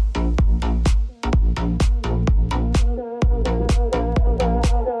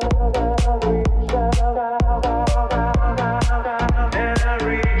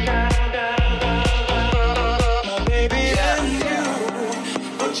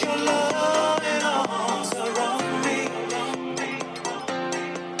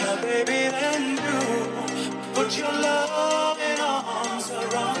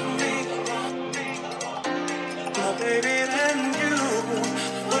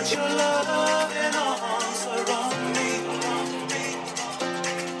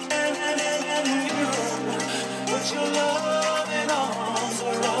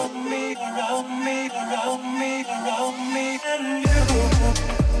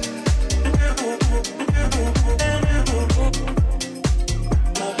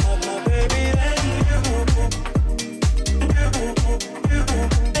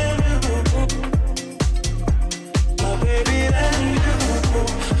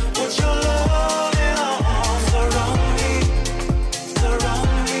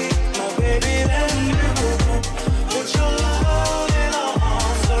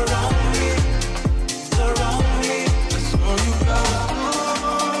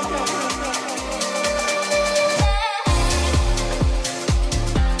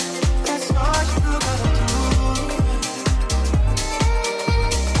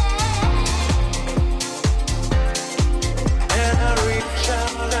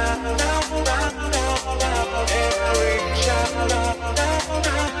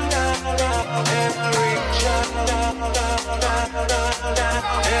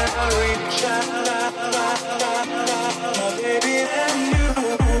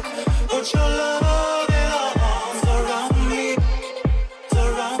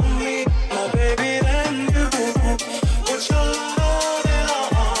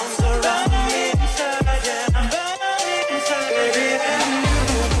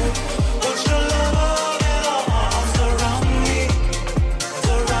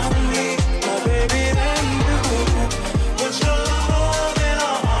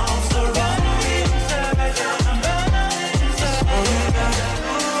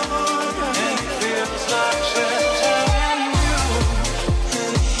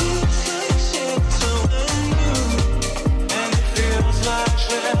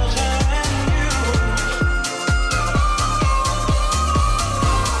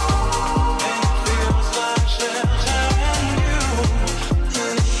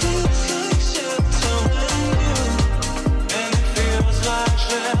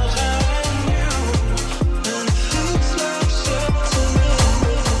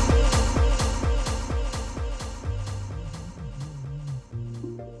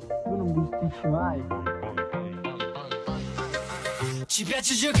 Ci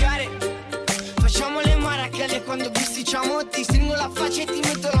piace giocare, facciamo le maracale quando bisticciamo. Ti stringo la faccia e ti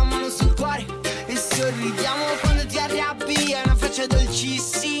metto la mano sul cuore e sorridiamo quando ti arrabbi. È una faccia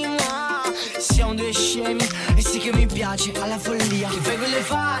dolcissima. Siamo due scemi e sì che mi piace alla follia. Che fai quelle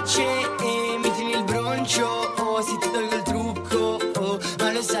facce e mi tieni il broncio. Oh, se ti tolgo il trucco, oh,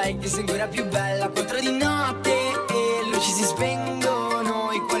 ma lo sai che sei ancora più bella. 4 di notte e luci si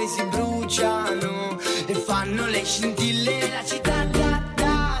spengono, i cuori si bruciano e fanno le scintille nella città.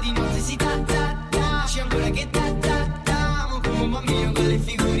 Di notte si c'è ancora che come un bambino con le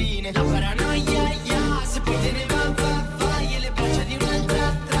figurine. La paranoia, se poi te ne va, e le braccia di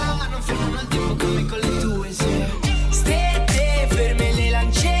un'altra non fermano il tempo come con le tue. Stette ferme le lanciate.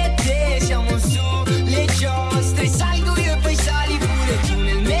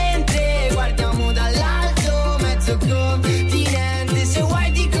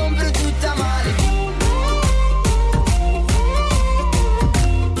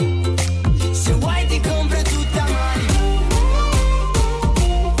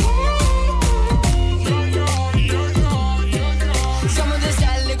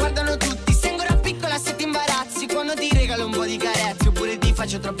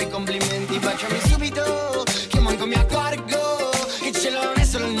 faccio troppi complimenti. Baciami subito, che manco mi accorgo che il cielo non è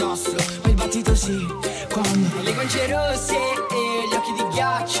solo il nostro, ma il battito sì, quando le guance rosse e gli occhi di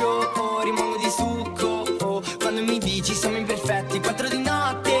ghiaccio, rimango di succo, quando mi dici siamo imperfetti, 4 di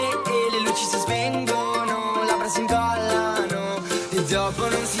notte e le luci si spengono, labbra si incollano e dopo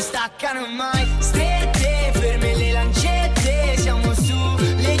non si staccano mai. Strette, ferme le lancette, siamo su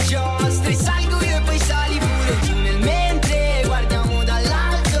le giostre, salgo io e poi sali pure tu nel mentre guardiamo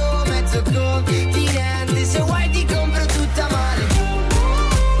dall'alto mezzo continente, se vuoi ti compro tutta male,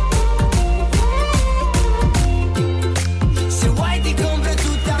 se vuoi ti compro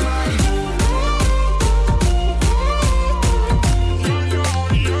tutta male.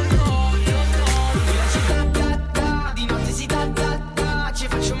 Di notte si ta, ci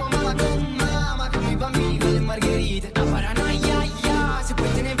facciamo mamma con i bambini con le margherite. La paranoia, se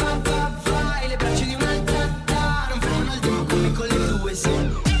poi te ne va, e le braccia di un'altra non fanno il tempo come con le tue, sì.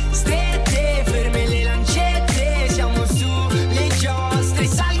 Strette, ferme le lancette, siamo su le giostre,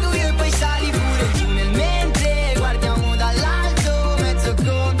 salgo io e poi sali pure tu nel mentre guardiamo dall'alto mezzo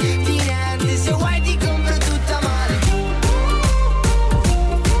continente, se vuoi ti compro tutta male,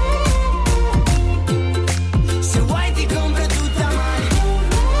 se vuoi ti compro tutta male,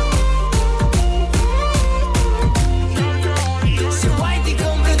 se vuoi ti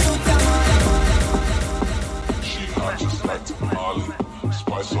compro tutta She hot just like tamale.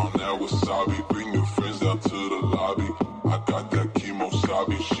 Spice on that wasabi. Bring your friends down to the lobby. I got that chemo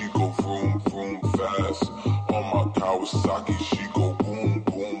sabi. She go vroom vroom fast. On my Kawasaki, she go boom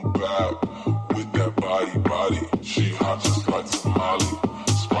boom bap. With that body. She hot just like tamale.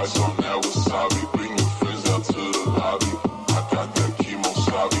 Spice on that wasabi. Bring your friends down to the lobby. I got that chemo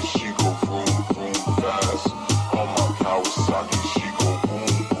sabi. She go vroom vroom fast. On my Kawasaki, she go boom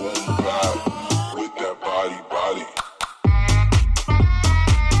boom bap. With that body.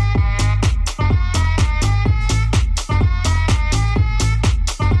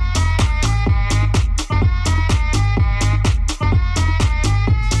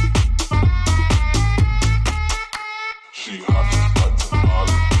 She hot just like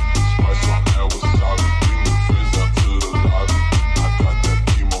tamale. Spice on that wasabi. Bring your friends down to the lobby. I got that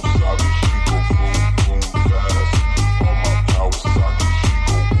chemo sabi. She go boom boom fast. On my Kawasaki, she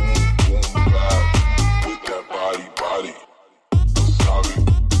go boom boom bap. With that body. Wasabi.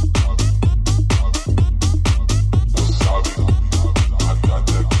 Wasabi. I got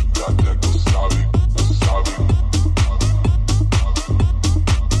that wasabi.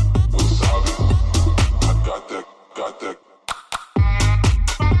 Wasabi. I got that.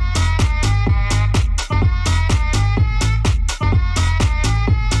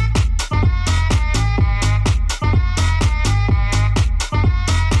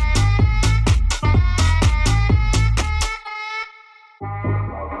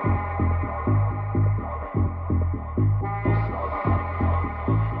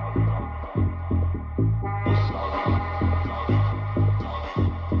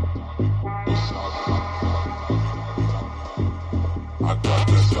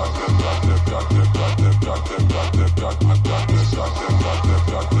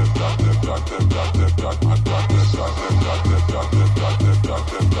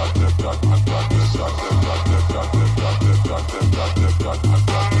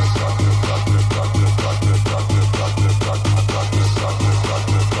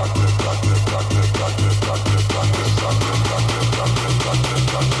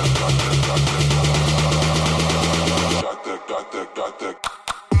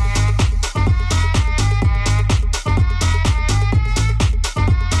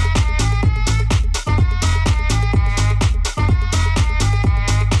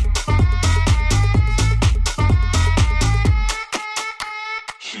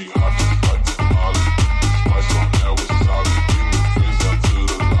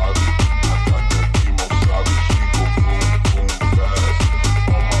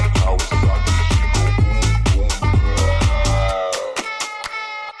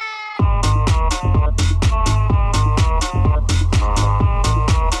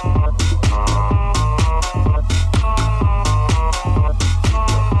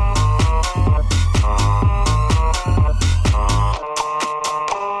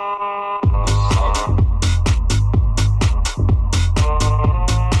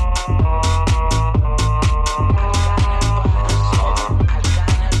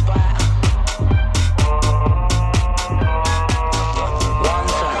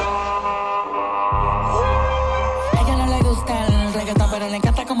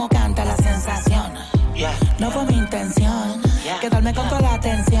 No fue mi intención quedarme con toda la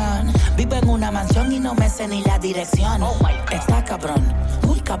atención.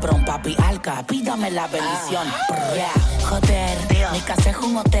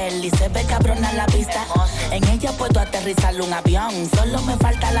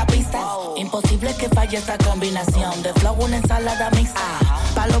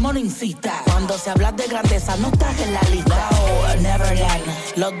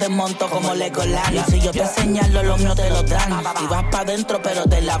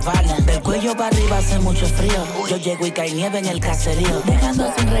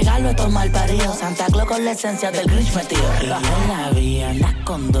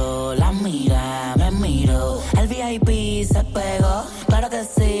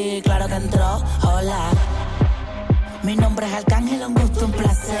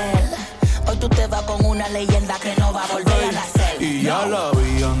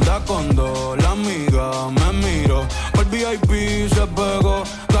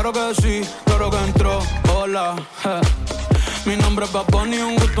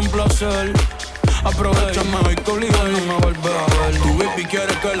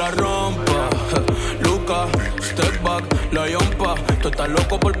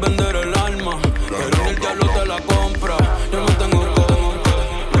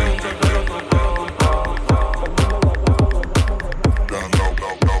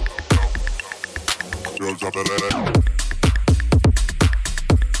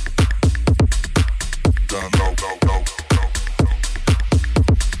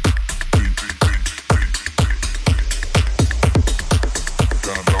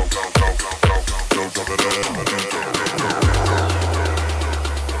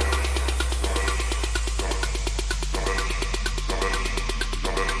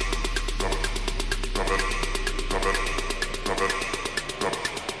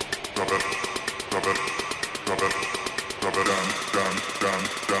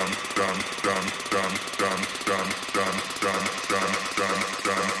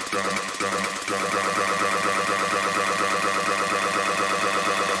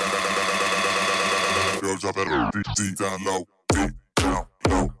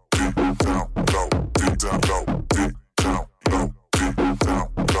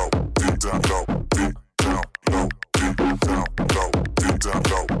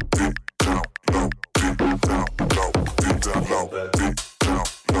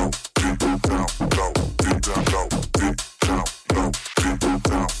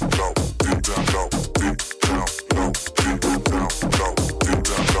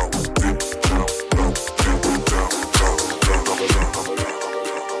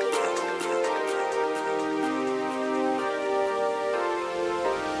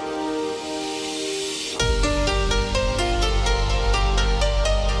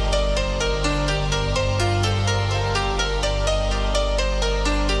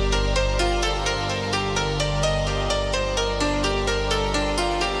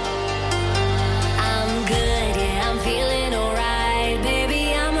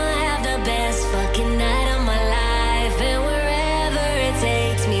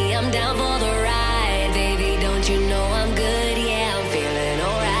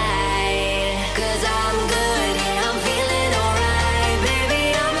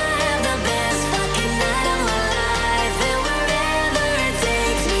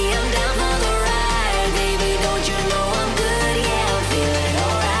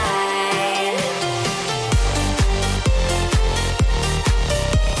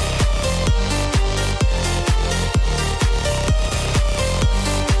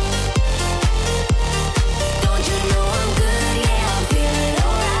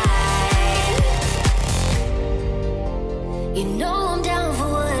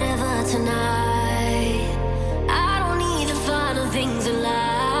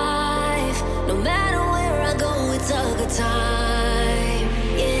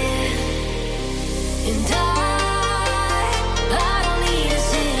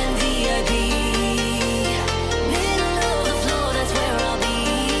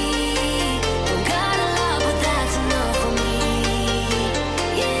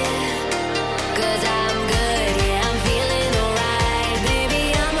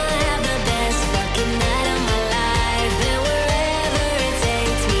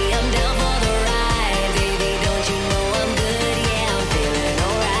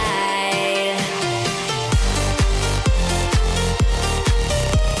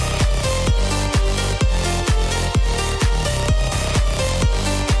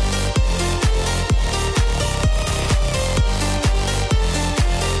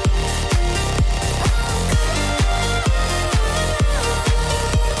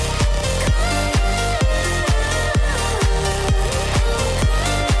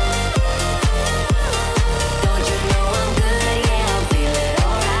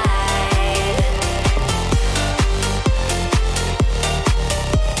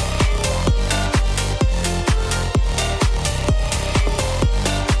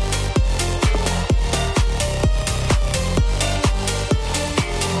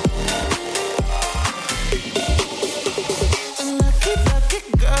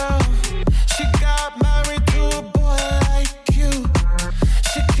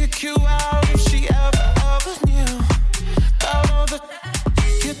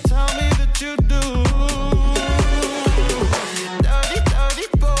 you do. Dirty, dirty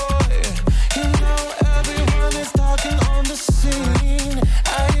boy. You know everyone is talking on the scene.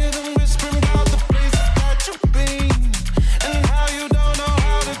 I hear them whispering about the places that you've been and how you don't know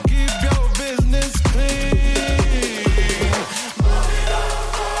how to keep your business clean. Move it up,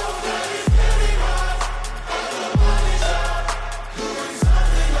 doing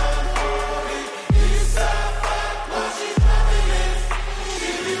something unholy. East side back, what she's loving is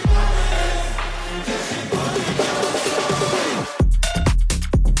she be bumming it, yeah, she bumming it.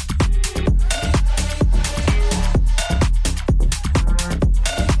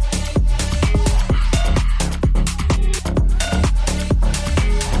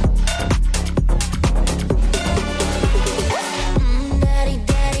 Daddy,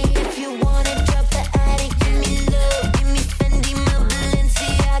 daddy, if you wanna drop the attic, give me love, give me Fendi, my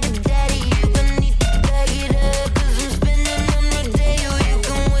Balenciaga, daddy. You gon' need to bag it up, 'cause I'm spending on the day. Or you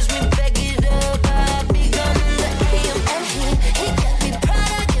can wish me back it up. I'll be gone on the AM. And he got me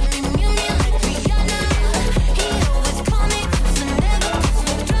Prada, got me Muni like Rihanna. He always call me 'cause I never miss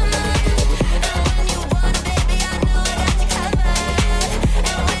no drama. And when you want it, baby, I know I got you covered.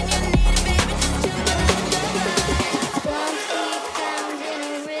 And when you need it, baby, just jump on the Drums keep pounding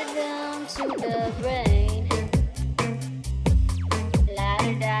a rhythm to the brain. La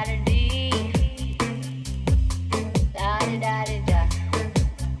da da da dee, la da da da da.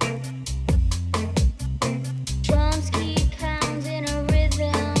 Drums keep pounding a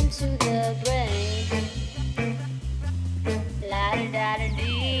rhythm to the brain. La da da da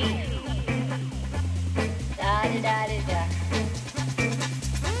dee, la da da da da.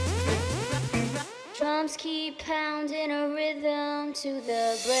 Drums keep pounding a rhythm to the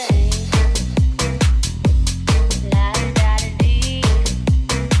brain. La da da da dee,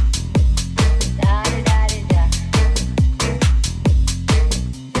 la da da da da.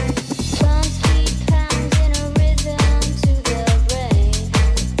 Drums keep pounding a rhythm to the brain.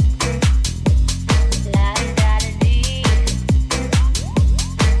 La da da da dee,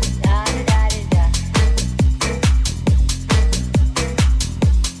 la da da da da.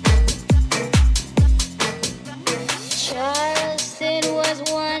 Charleston was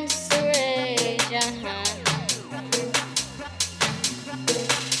once a red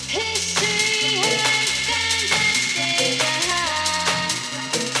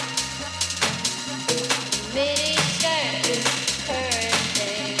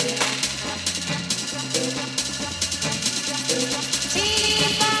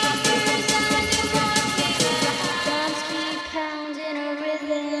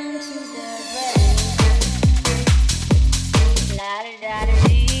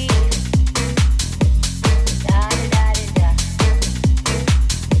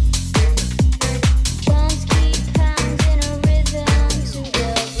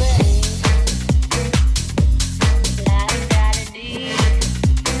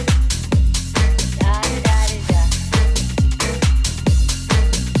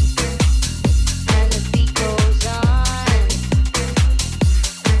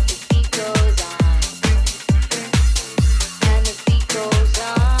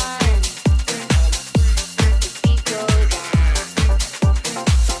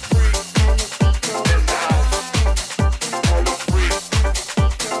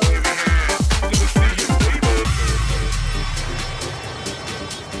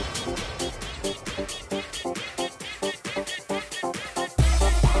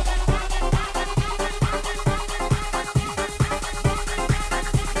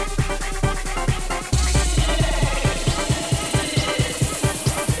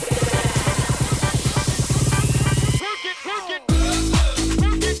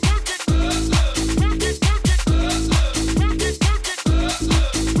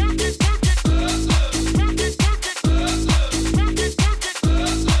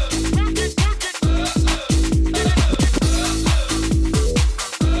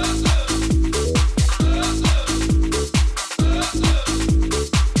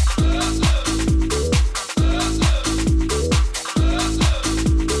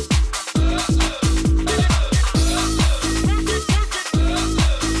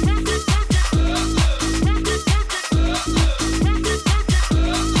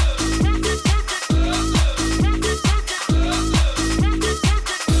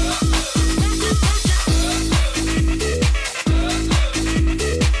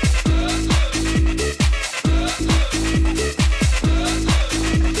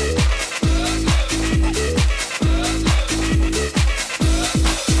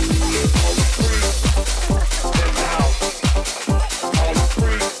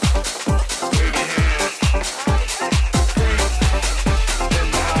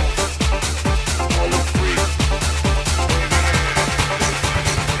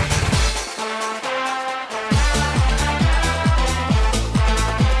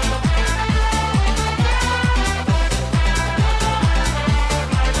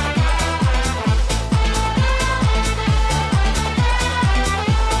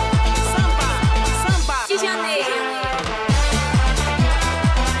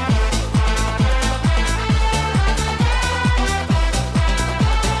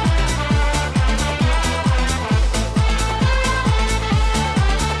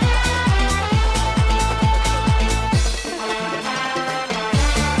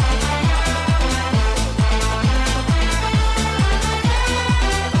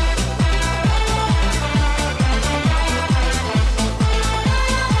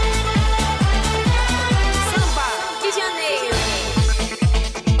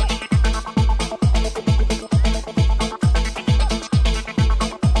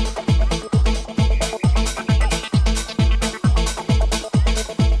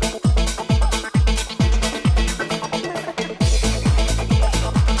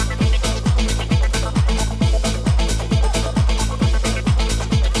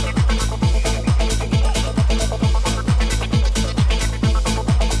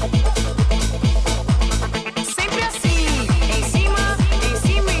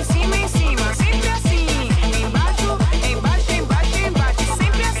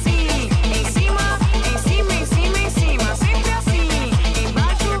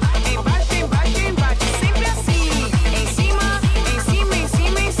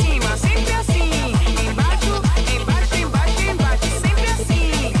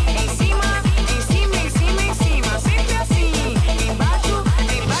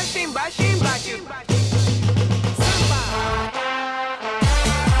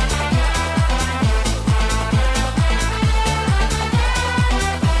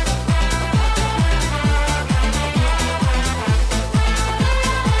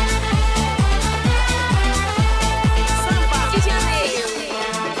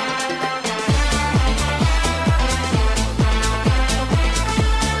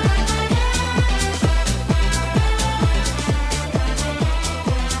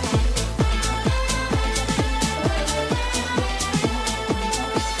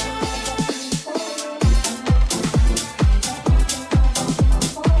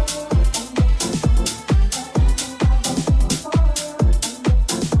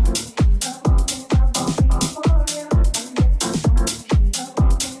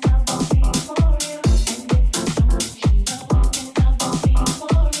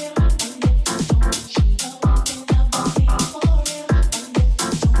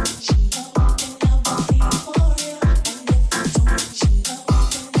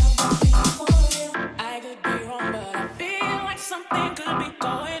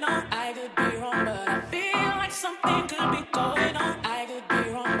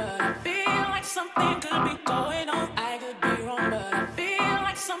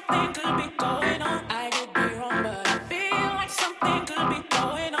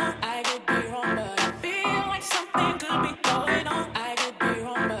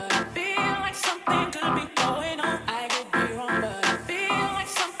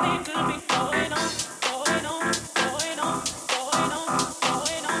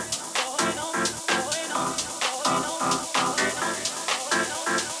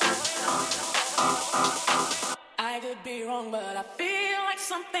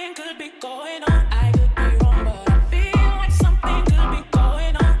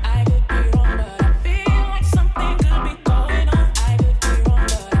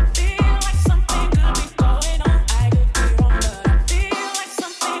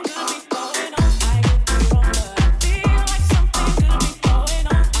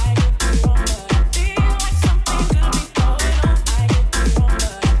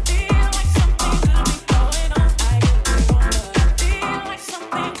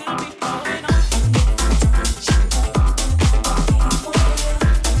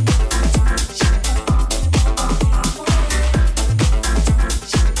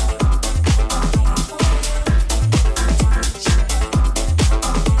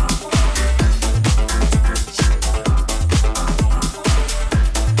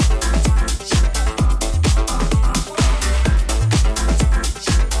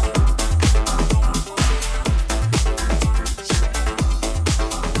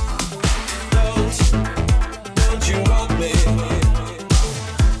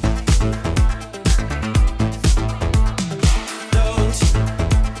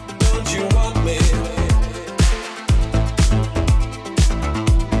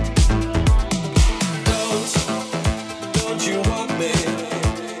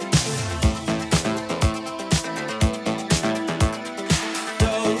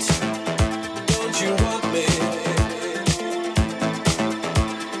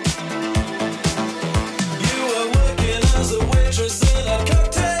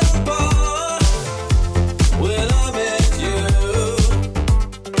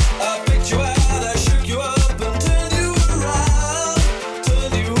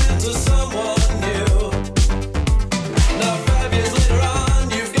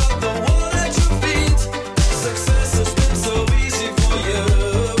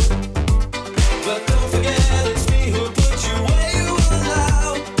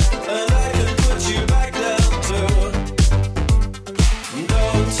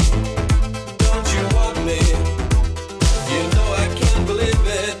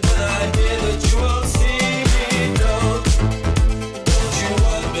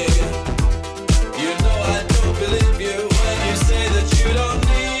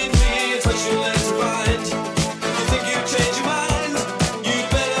stretch your legs wide. You think you change your mind? You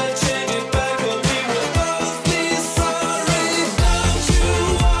better change it back, or we will both be sorry. Don't you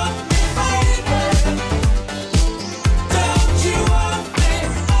want me, baby? Don't you want me?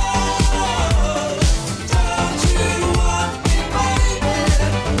 Oh, don't you want me, baby?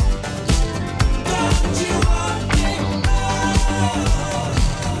 Don't you want me?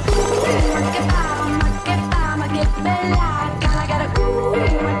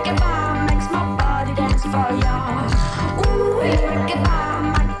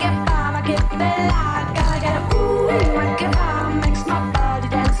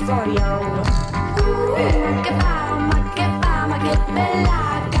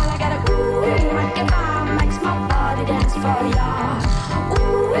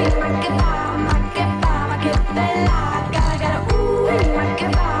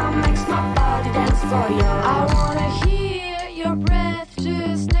 I wanna hear your breath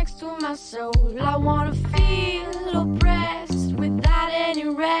just next to my soul. I wanna feel oppressed without any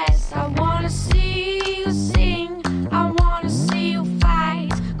rest. I wanna see you sing, I wanna see you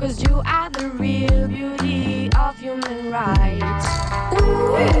fight, 'cause you are the real beauty of human rights.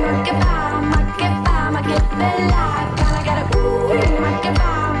 Ooh, ma che bella, can I get a ooh, ma che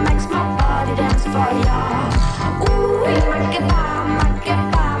makes my body dance for ya. Ooh, ma che bella,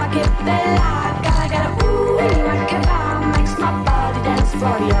 can I get a ooh, ma che makes my body dance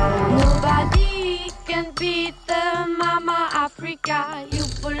for ya. Nobody can beat the Mama Africa. You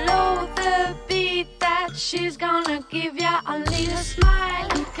follow the beat that she's gonna give ya. Only a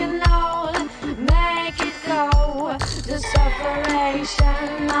smile can all make it go. The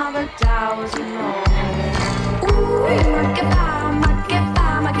separation of 1,000 more. Ooh, ma che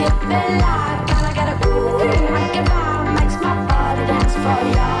bella, can I get a ooh, ma che makes my body dance for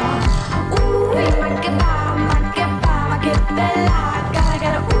ya. Ooh, ma che bella, can I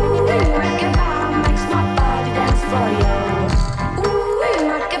get a ooh, ma che makes my body dance for ya. Ooh,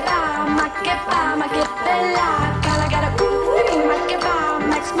 ma che bella, can I get a ooh, ma che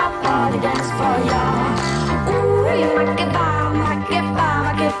makes my body dance for ya. Ooh, ma che bella, can I get a ooh, ma che makes my body dance for ya. Ooh,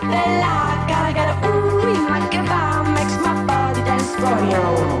 ma che bella, can I get a ooh, ma che makes my body dance for ya. Ooh,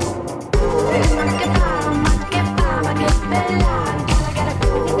 ma che bella, can I get a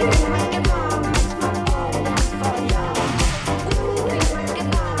ooh, ma che makes my body dance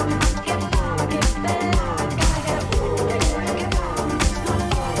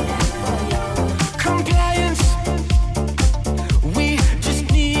for ya. Compliance, we just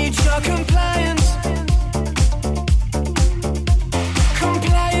need your compliance.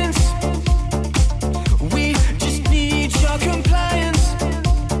 Compliance, we just need your compliance.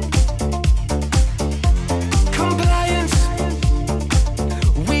 Compliance,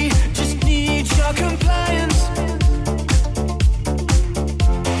 we just need your compliance.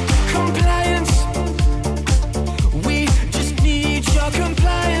 Compliance, we just need your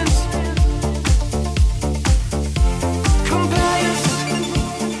compliance. Compliance,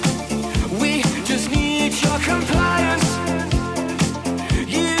 we just need your compliance.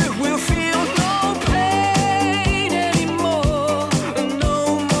 You will feel no pain anymore,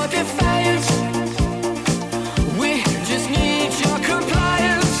 no more defiance. We just need your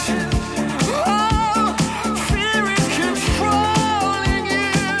compliance. Oh, fear is controlling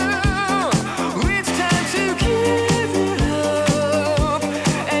you. It's time to give it up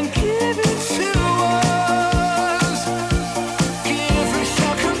and give it to us. Give us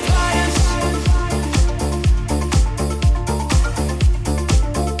your compliance.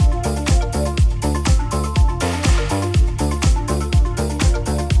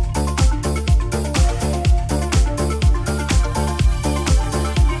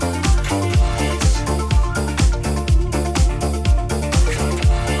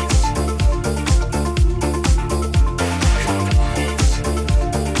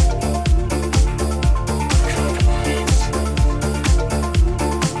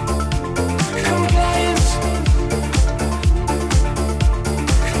 Compliance.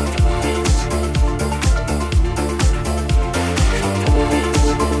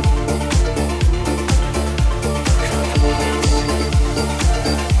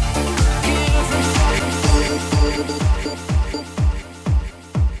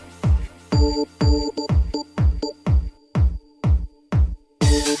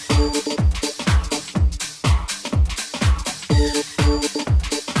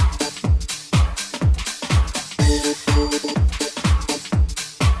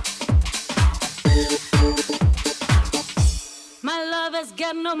 My lover's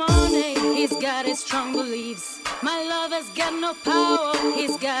got no money, he's got his strong beliefs. My lover's got no power,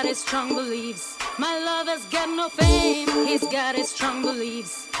 he's got his strong beliefs. My lover's got no fame, he's got his strong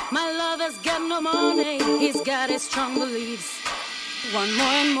beliefs. My lover's got no money, he's got his strong beliefs. Want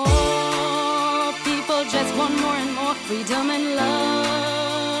more and more, people just want more and more freedom and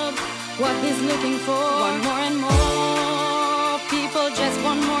love. What he's looking for, want more and more, people just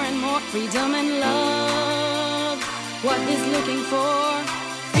want more and more freedom and love. What he's looking for,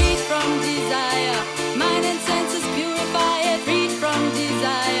 freed from desire, mind and senses purify it, freed from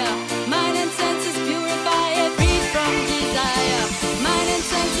desire, mind and senses purify it, freed from desire, mind and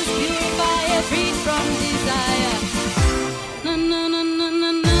senses purify it, freed from desire. Na na na na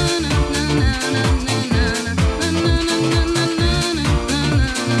na na na na na na na.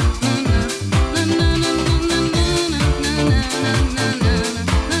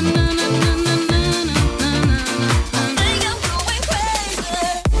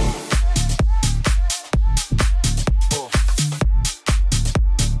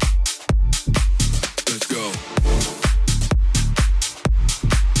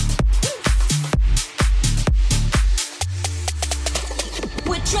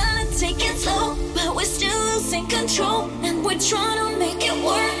 Control, and we're trying to make it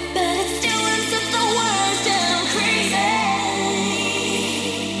work, but it still ends up the worst, and I'm crazy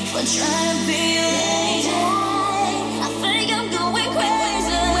for trying to be a lady. I think I'm going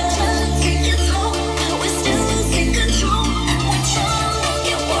crazy. We're trying to take it slow, but we're still losing control, and we're trying to make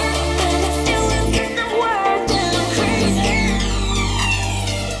it work, but it still ends up the worst, and I'm crazy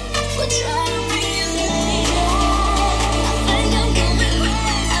for trying to be a lady. I think I'm going crazy.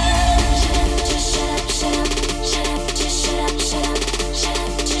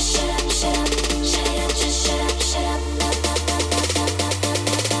 Just shut up, shut up.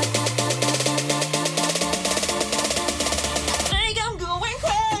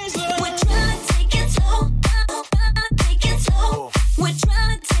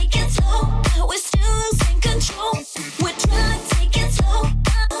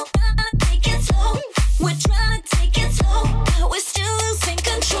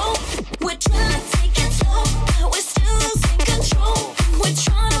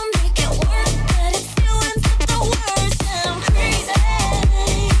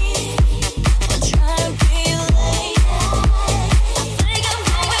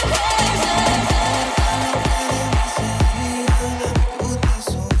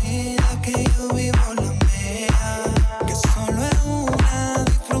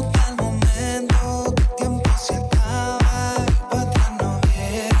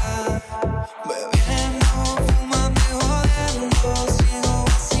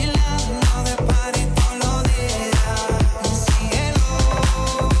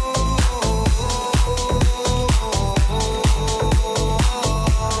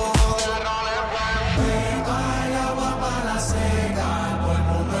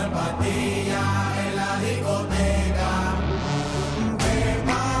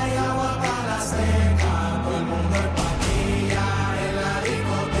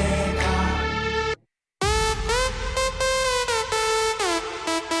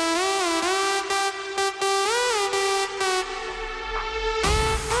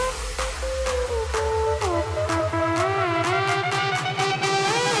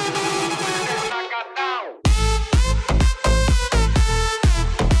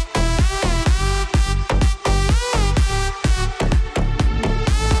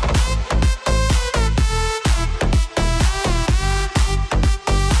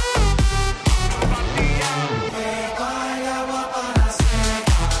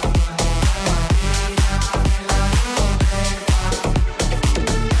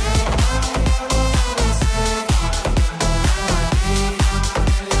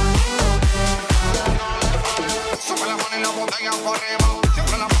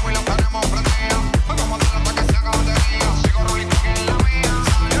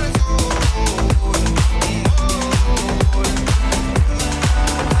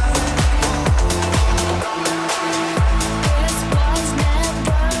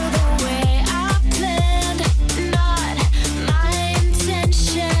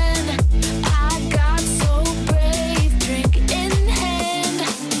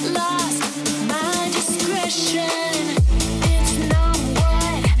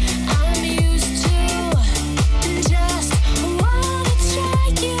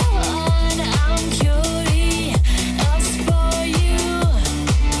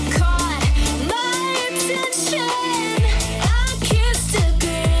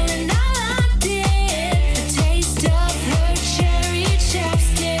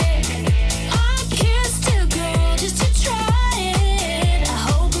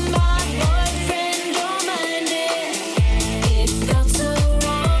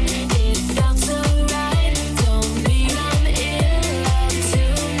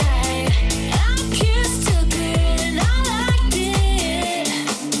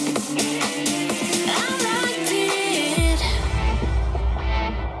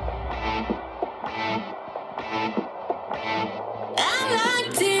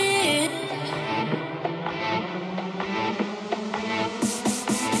 liked it.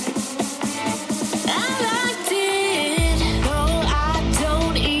 I liked it. No, I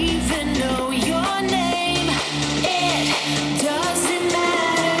don't even know your name. It doesn't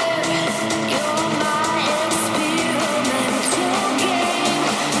matter. You're my experimental game.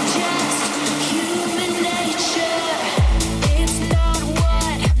 Just human nature. It's not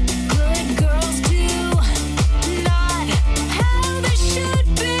what good girls do. Not how they should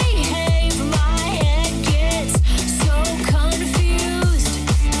behave. My head gets so confused.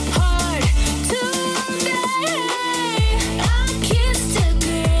 Hard to obey. I kissed a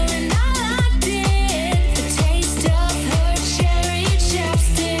girl and I liked it. The taste of her cherry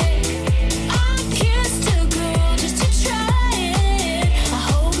chapstick. I kissed a girl just to try it. I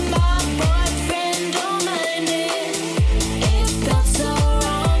hope my boyfriend don't mind it. It felt so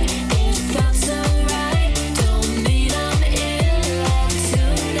wrong, it felt so right. Don't mean I'm in love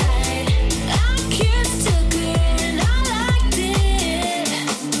tonight. I kissed a girl and I liked it.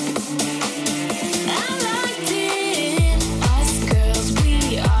 I liked it. Us girls, we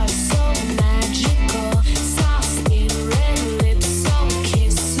are so magical. Soft skin, red lips, so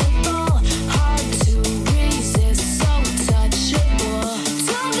kissable. Hard to resist, so touchable.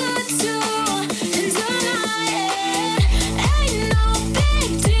 Too good to deny it. Ain't no big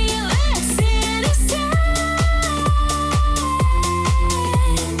deal, it's innocent.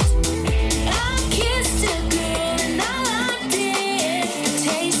 I kissed a girl and I liked it. The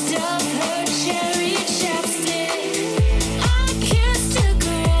taste of her cherry chapstick. I kissed a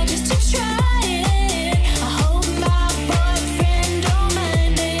girl just to try it. I hope my boyfriend don't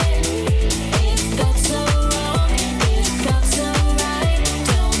mind it. It felt so wrong, it felt so right.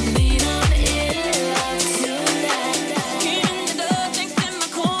 Don't mean I'm in love tonight. In the dark, in my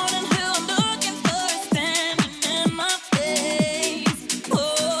corner, who I'm looking for is standing in my face.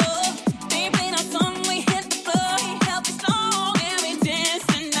 Oh, they played our song, we hit the floor, he held me strong, and we danced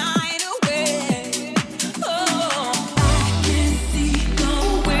the night away. Oh, I can see the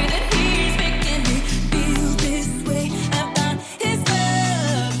way that he's making me feel this way about his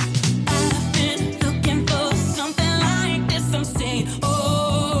love. I've been looking for something like this. I'm saying,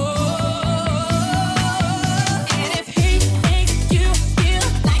 and if he makes you feel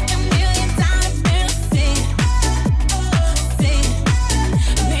like a million times, we'll sing,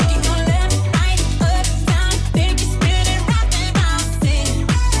 making your left, right, up, down, think you spin it, rock and roll, sing.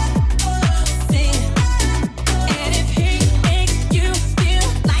 And if he makes you feel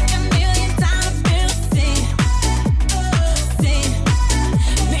like a million times, we'll sing,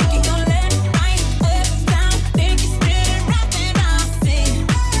 making your left, right, up, down, think you spin it, rock and roll, sing.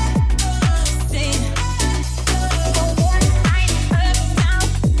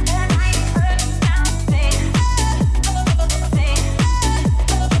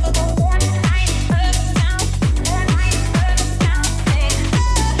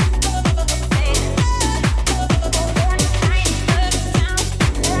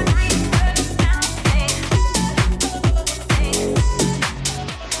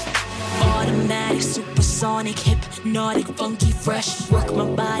 Automatic, supersonic, hypnotic, funky, fresh. Work my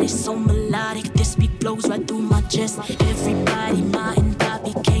body so melodic. This beat blows right through my chest. Everybody, my and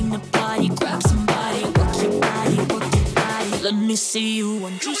Bobby came to party. Grab somebody, work your body, work your body. Let me see you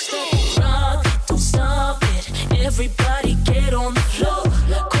one, two step. Rock, don't stop it. Everybody get on the floor.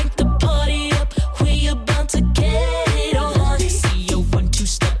 Crank the party up. We about to get it on. See you one, two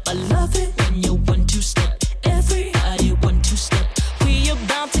step. I love it when you one, two step. Everybody one, two step. We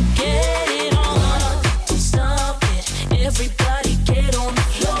about to get it on. Don't stop it. Everybody get on the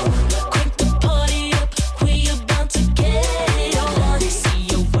floor. Crank the party up. We about to get it on. See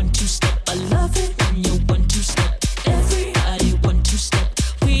you one, two step. I love it when you one, two step. Everybody one, two step.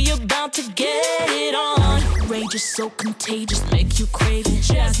 We about to get it on. Rage is so contagious, make you crave it.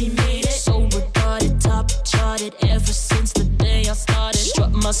 Jazzy made it. So retarded, top charted ever since the day I started.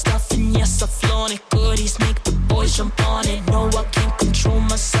 Strut my stuff and yes, I flaunt it. Goodies make the boys jump on it. No, I can't control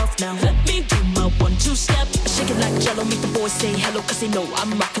myself now. Let me do my one, two step. Shake it like jello, make the boys say hello, cause they know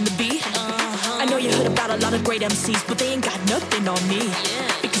I'm rocking the beat. I know you heard about a lot of great MCs, but they ain't got nothing on me.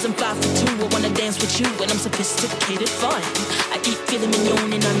 Because I'm 5'2", I wanna dance with you, and I'm sophisticated fun. I eat filet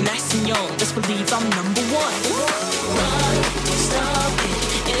mignon and I'm nice and young. Best believe I'm number one. Run, don't stop it.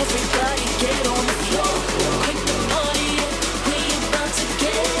 Everybody get on the floor. Quick the party up. We about to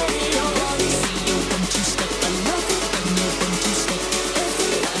get it on. See you one, two step. I love it when you one, two step.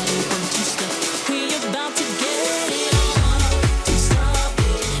 Everybody one, two step. We about to get it on. Don't stop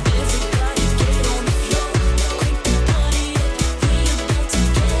it. Everybody get on the floor. Quick the party up. We about to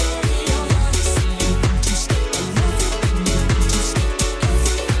get it on. See you one, two step. I love it when you one, two step.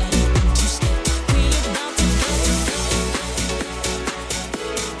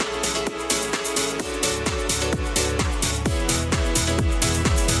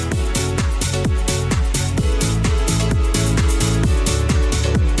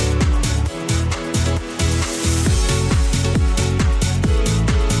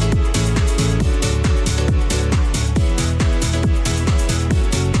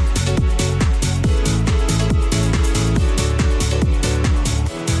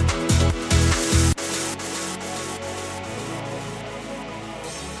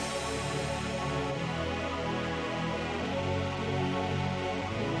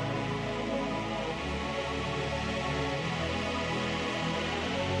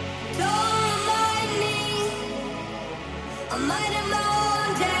 I'm minding my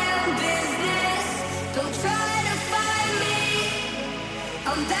own damn business. Don't try to find me.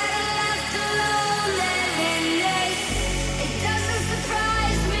 I'm better left alone than in this. It doesn't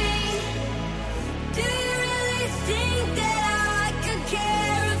surprise me. Do you really think that I could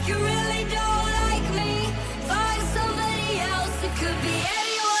care if you really don't like me? Find somebody else. It could be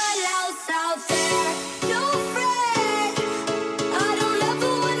anyone else out there. No fret. I don't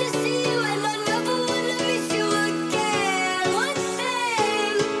ever wanna see you, and I never wanna miss you again. One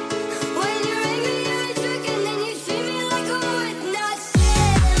thing, when you're angry, you're a jerk, and then you treat me like I'm worth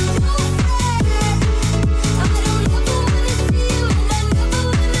nothing. No fret. I don't ever wanna see you, and I never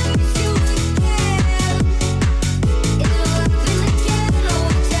wanna miss you again. It'll happen again,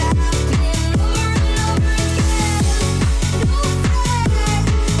 oh, it's happening over and over again. No fret.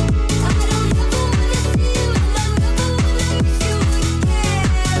 I don't ever wanna see you, and I never wanna miss you again.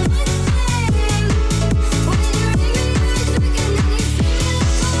 One thing, when you're angry, you're a jerk, and then you treat me like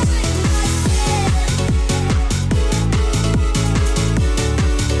I'm worth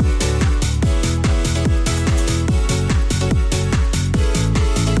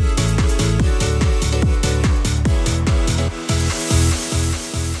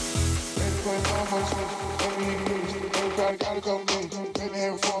Everybody got a couple things. Baby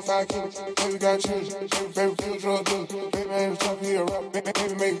having 4 or 5 kids. Baby got children. Baby feel drug dealer. Baby ain't top of your rap.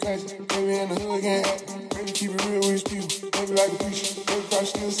 Baby make classics. Baby in the hood getting active. Baby keep it real with his people. Baby like a preacher. Baby probably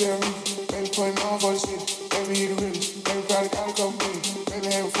still sell reefer. Baby putting on for the city. Baby he the realest. Baby probably got a couple things. Baby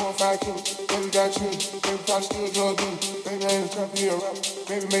having 4 or 5 kids. Baby got children. Baby probably still drug dealer. Baby ain't top of your rap.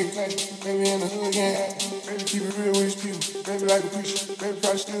 Baby make classics. Baby in the hood getting active. Baby keep it real with his people. Baby like a preacher. Baby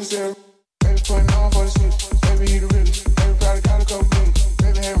probably still sell reefer. Baby putting on for the city. Baby he the realest. Baby probably got a couple things.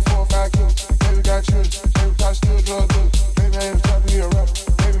 Baby having 4 or 5 kids. Baby got children. Baby probably still drug dealer. Baby ain't the top of your rap.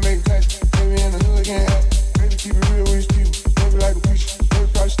 Baby make classics. Baby in the hood getting active. Baby keep it real with his people. Baby like a preacher. Baby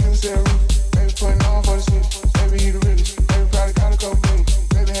probably still sell reefer. Baby putting on for the city. Baby he the realest. Baby probably got a couple things.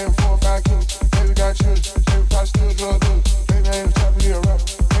 Baby having 4 or 5 kids. Baby got children. Baby probably still drug dealer. Baby ain't the top of your rap.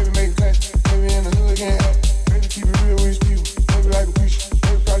 Baby make classics. Baby in the hood getting active. Baby keep it real with his people. Baby like a preacher.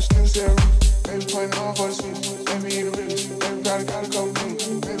 Baby probably still sell reefer. Baby putting on for the city. Baby he the realest. Baby probably got a couple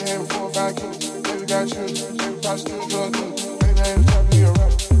things. Baby having 4 or 5 kids. Baby got children. Baby probably still drug dealer. Baby ain't the top of your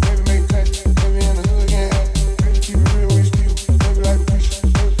rap. Baby make classics. Baby in the hood getting active. Baby keep it real with his people. Baby like a preacher.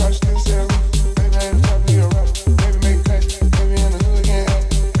 Baby probably still sell reefer. Baby ain't the top of your rap. Baby make classics. Baby in the hood getting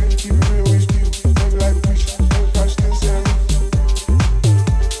active. Baby keep it real with his people. Baby like a preacher. Baby probably still sell reefer.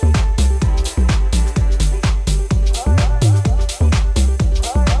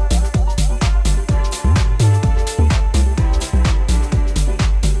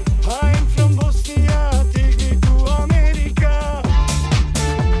 I'm from Bosnia, take me to America.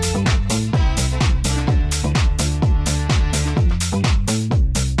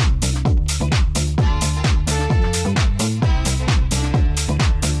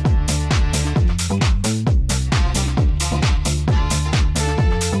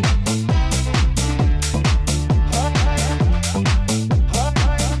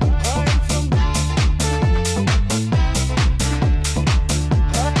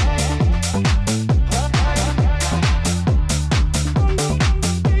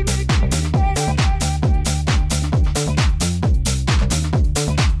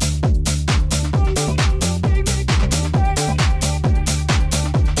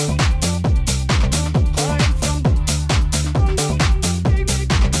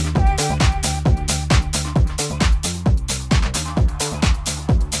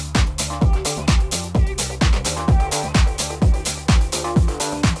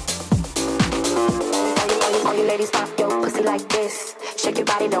 All you ladies pop your pussy like this. Shake your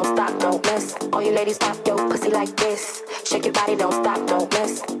body, don't stop, don't miss. All you ladies pop your pussy like this. Shake your body, don't stop, don't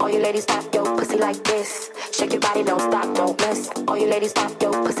miss. All you ladies pop your pussy like this. Shake your body, don't stop, don't miss. All you ladies pop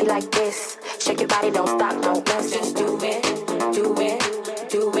your pussy like this. Shake your body, don't stop, don't miss. Just do it, do it,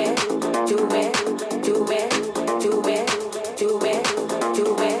 do it, do it, do it, do it, do it, do it,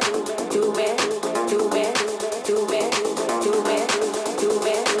 do it, do it, do it, do it, do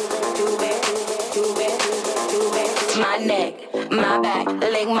it, do it, do it, do it. My neck, my back,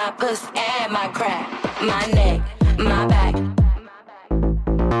 lick my pussy and my crack. My neck, my back,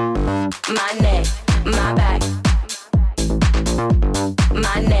 my neck, my back,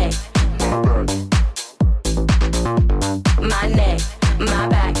 my neck, my neck, my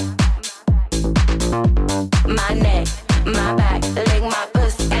back, my neck, my back, lick my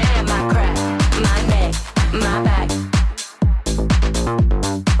pussy and my crack. My neck, my back,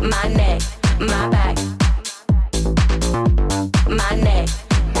 my neck, my back, my neck,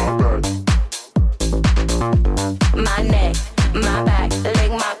 my neck.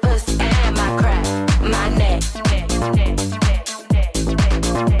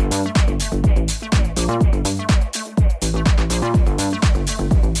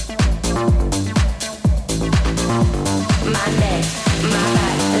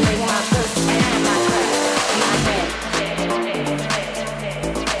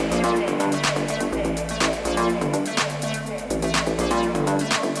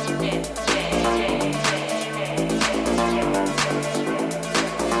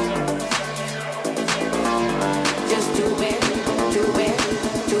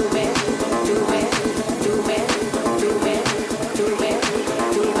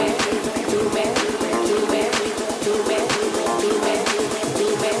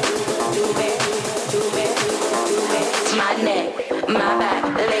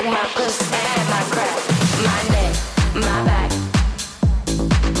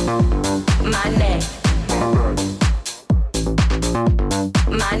 my neck,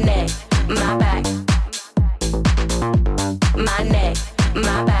 my neck, my back, my neck,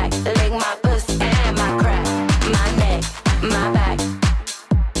 my back, lick my pussy and my crack, my neck, my back,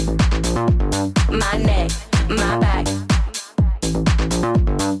 my neck, my back,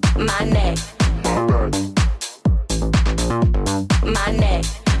 my neck, my neck,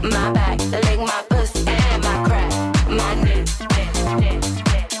 my back, lick my pussy and my crack, my neck.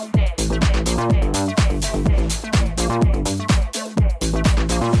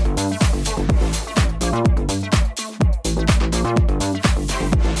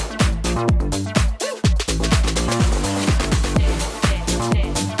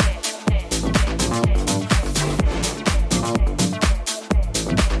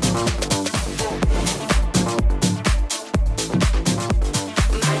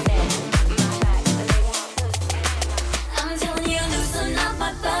 I'm telling you, loosen up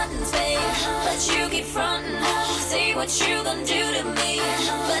my buttons, babe. But you keep frontin', say what you gon' do to me.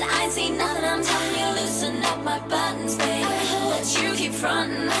 But I see nothing, I'm telling you, loosen up my buttons, babe. But you keep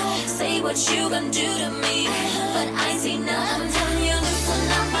frontin', say what you gon' do to me. But I see nothing, I'm telling you,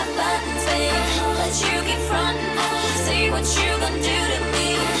 loosen up my buttons, babe. But you keep frontin', say what you gon' do to me.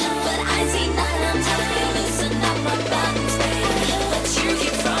 But I see nothing, I'm telling you, loosen up my buttons, babe. But you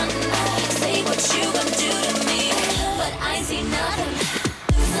keep frontin', say what you gon' do to me. But I see nothing.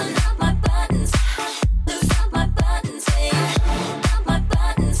 Loosen up my buttons. Loosen up my buttons, babe. Up my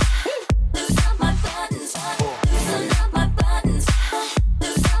buttons. Loosen up my buttons. Loosen up my buttons.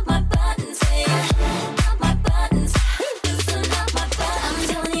 Loosen up my buttons, babe. Up my buttons. Loosen up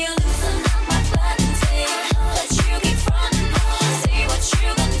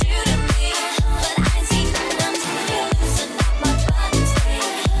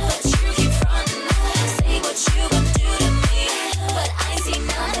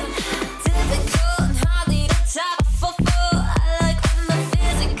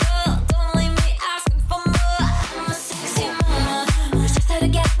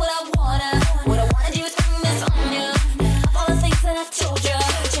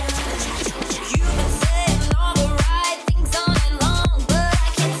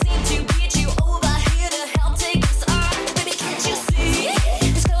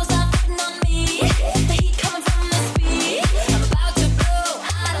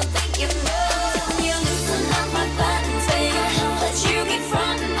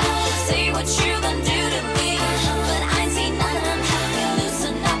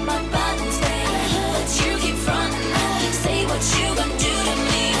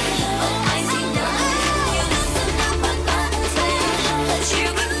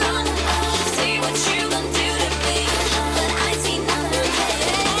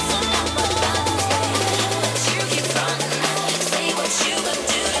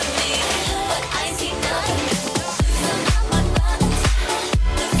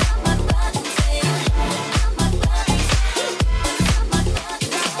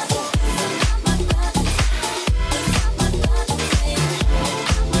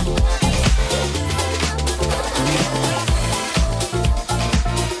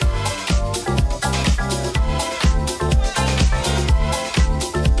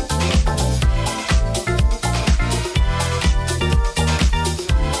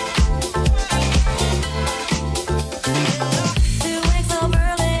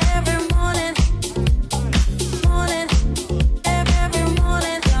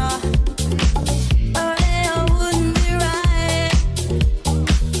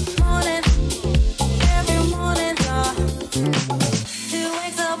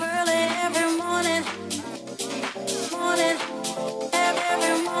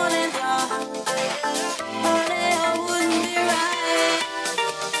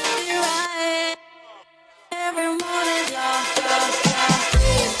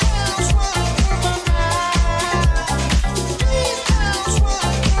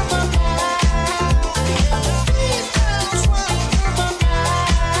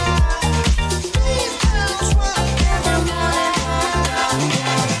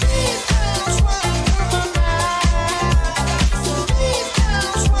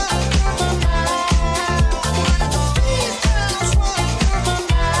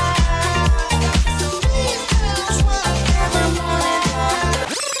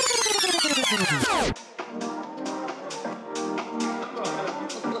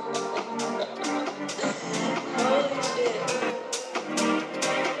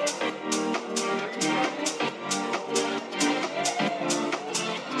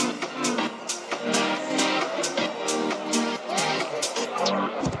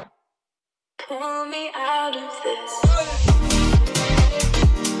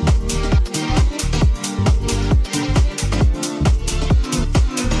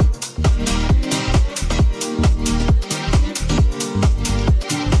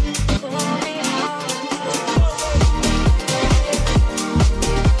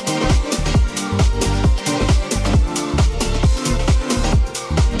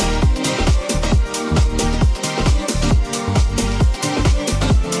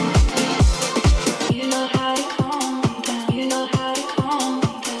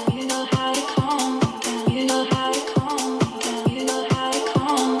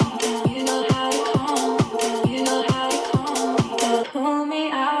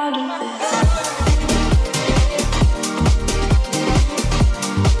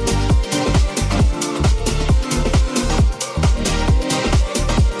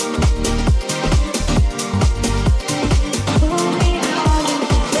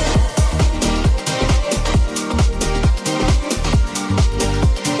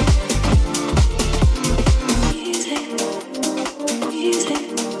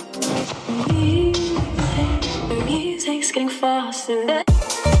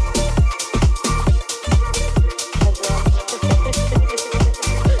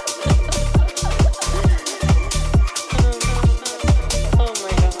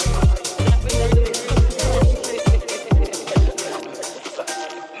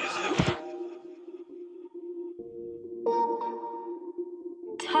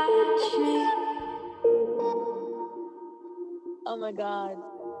touch me. Oh my God.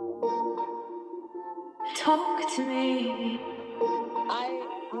 Talk to me. I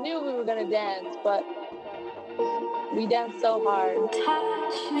knew we were gonna dance, but we danced so hard.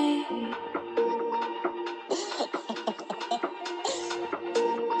 Touch me.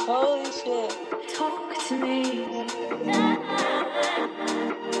 Holy shit. Talk to me.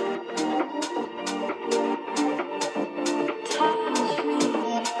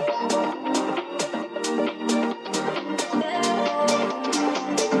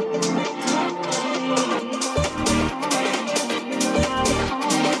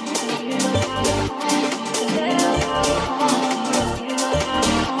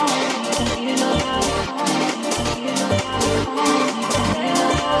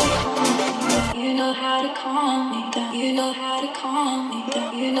 You know how to calm me down. You know how to calm me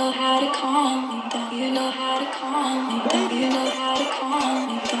down. You know how to calm me down. You know how to calm me down. You know how to calm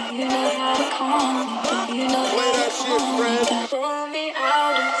me down. You know how to calm me down. You know how to calm me down. Pull me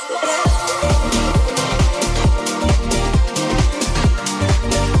out of the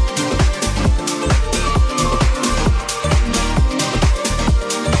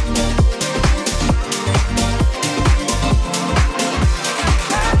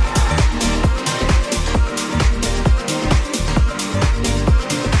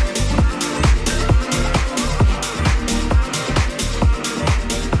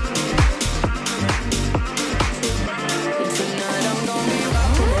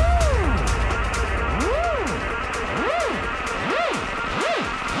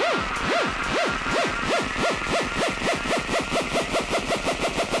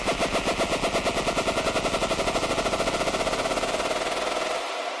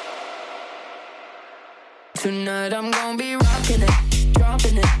Tonight I'm gonna be rocking it,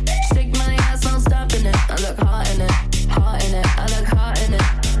 dropping it. Shake my ass, no stopping it. I look hot in it, hot in it. I look hot in it.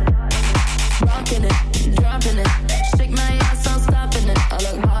 Rocking it, dropping it. Shake my ass, no stopping it. I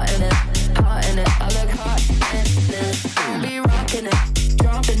look hot in it, hot in it. I look hot in it. I'll be rocking it,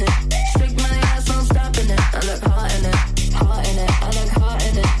 dropping it. Shake my ass, no stopping it. I look hot in it, hot in it. I look hot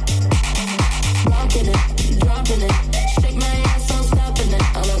in it. Rocking it, dropping it. Shake my ass, no stopping it.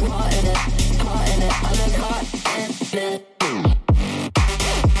 I look hot in it. I look hot and lit.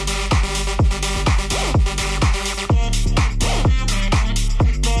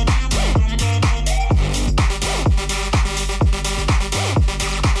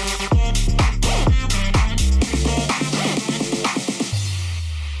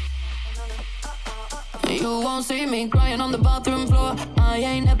 You won't see me crying on the bathroom floor. I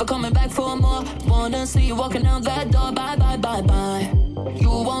ain't never coming back for more. Wanna see you walking out that door. Bye, bye, bye, bye. You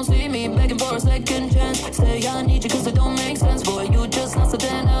won't see me begging for a second chance. Say I need you cause it don't make sense. Boy, you just lost a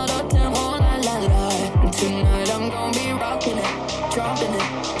 10 out of 10. Oh, la, la, la. Tonight I'm gonna be rocking it, dropping it.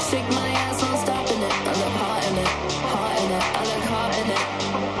 Shake my ass, I'm stopping it. I look hot in it, hot in it. I look hot in it.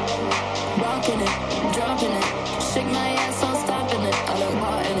 Rocking it, dropping it. Shake my ass, I'm stopping it. I look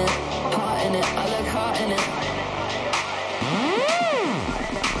hot in it, hot in it. I look hot in it.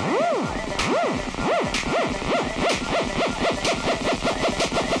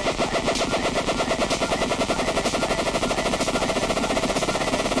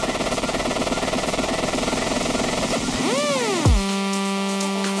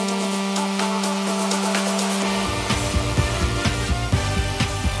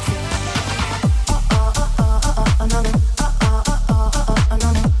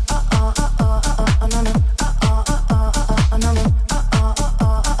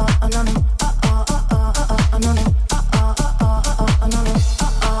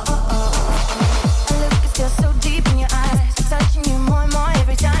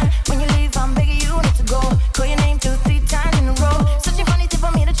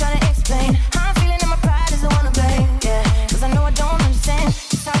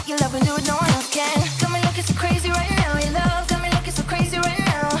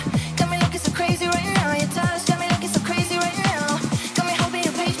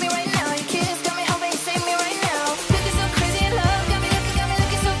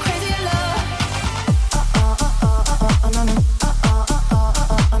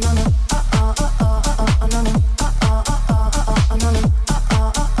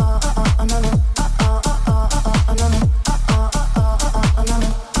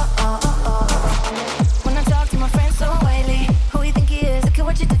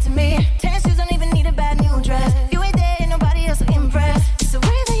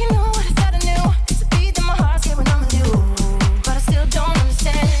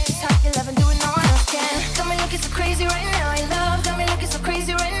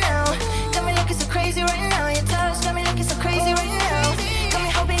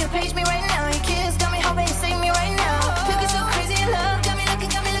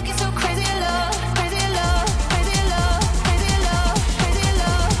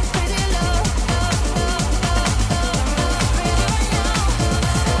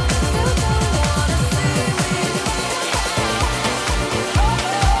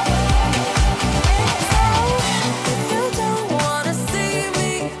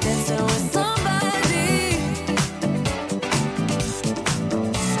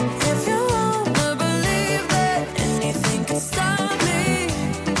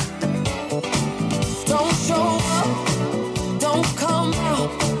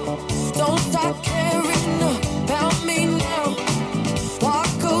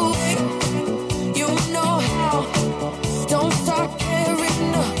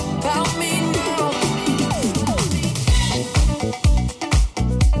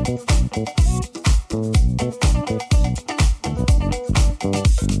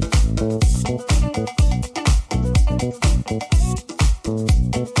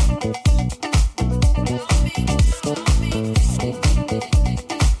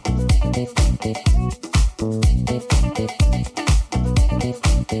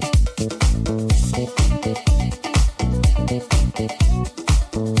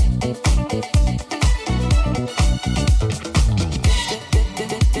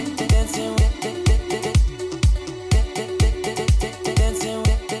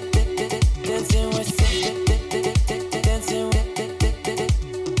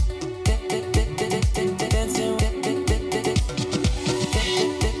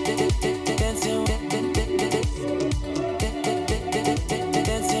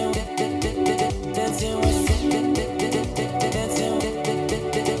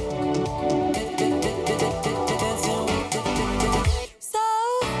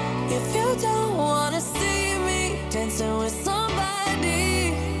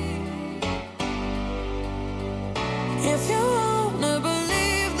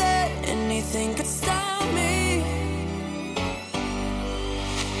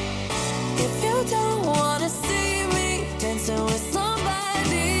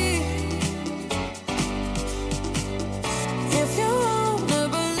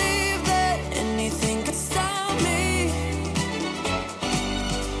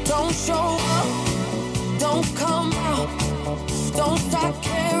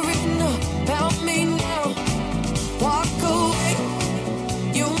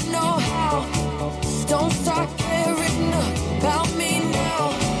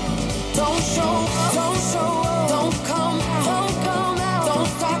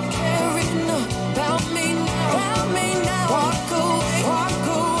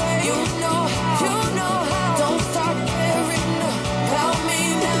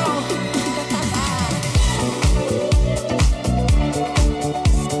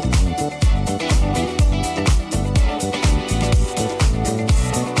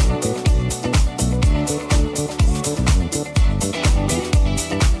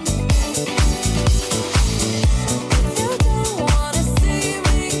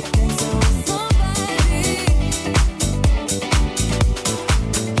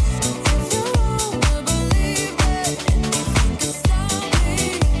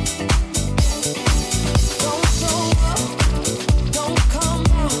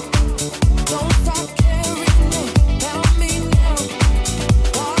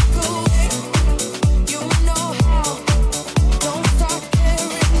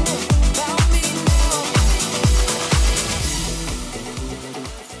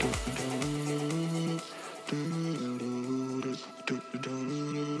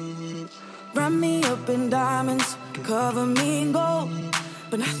 Wrap me up in diamonds, cover me in gold,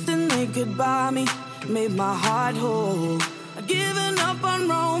 but nothing they could buy me made my heart whole. I'd given up on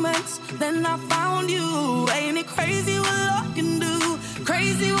romance, then I found you. Ain't it crazy what love can do?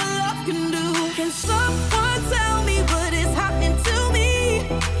 Crazy what love can do. Can someone tell me what is happening to me?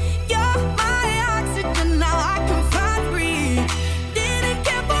 You're my oxygen, now I can find breathe. Didn't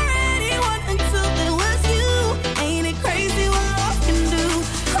care for anyone until it was you. Ain't it crazy what love can do?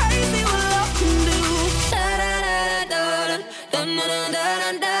 Crazy what love can do. Da da da da da da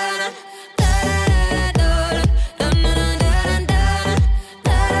da da da.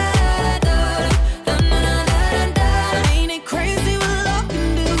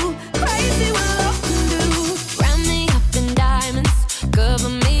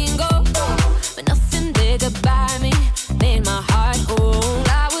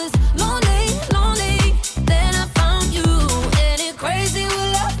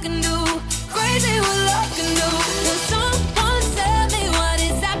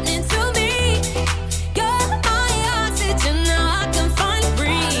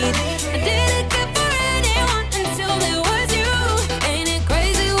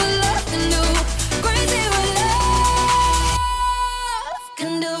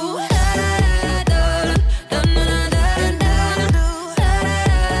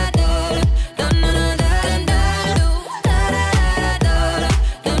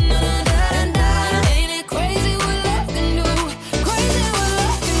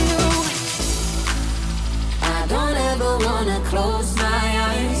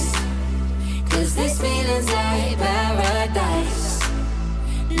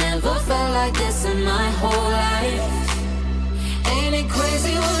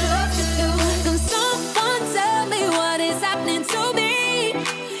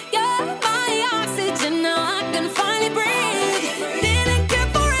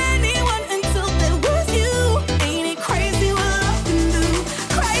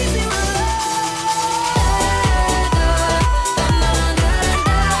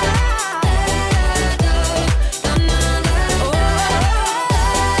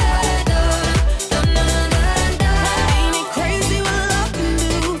 Crazy what love can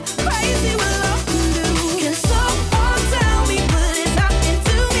do.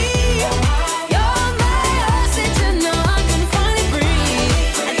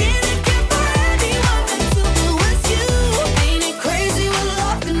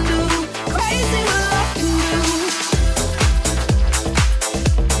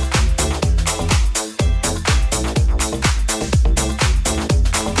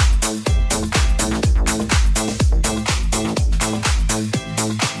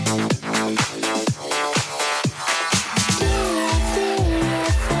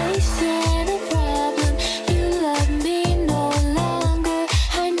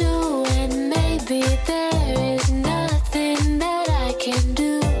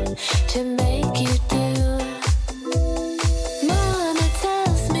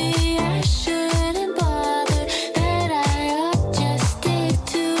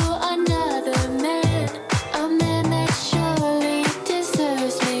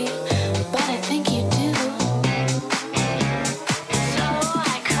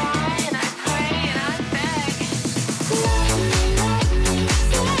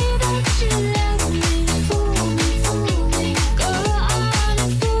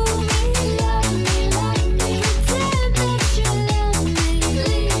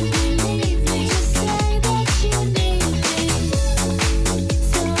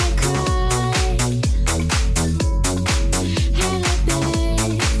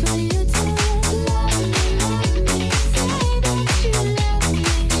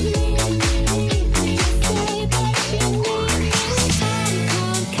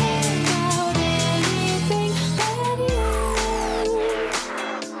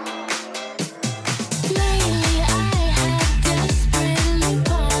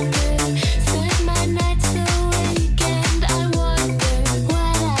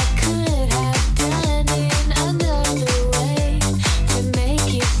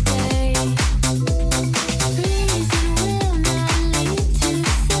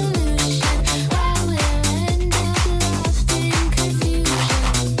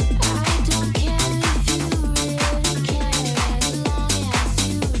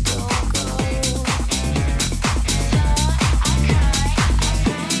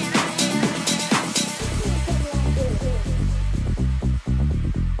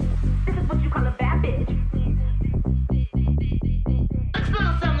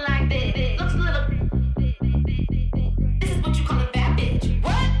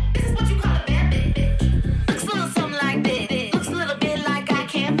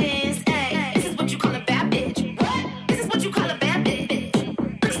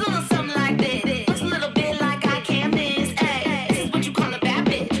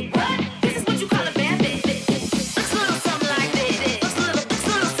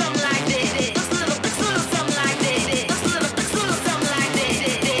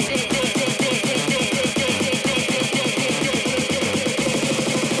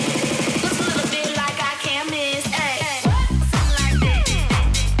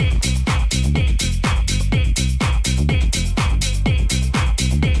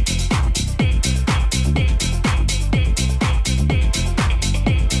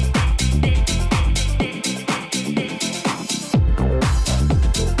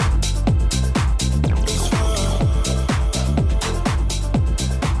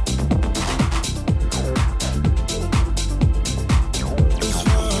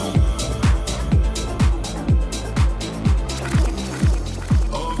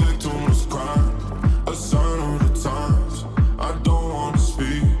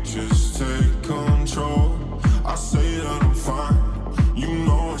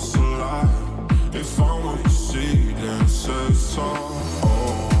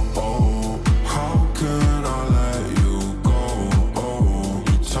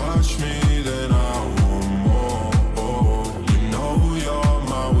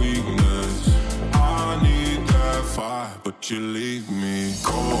 you leave me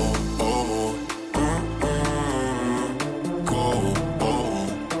cold. Cold.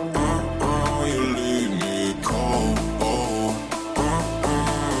 You leave me cold.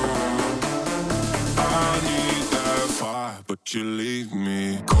 I need that fire, but you leave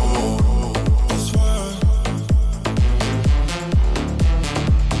me cold. I swear.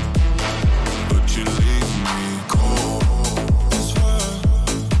 But you leave me cold. I swear.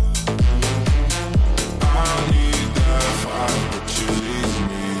 I need that fire, but you leave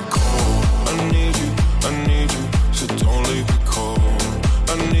me cold. I need you, so don't leave me cold.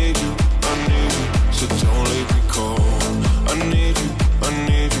 I need you, so don't leave me cold. I need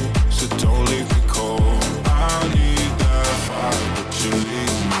you, so don't leave me cold. I need that fire, but you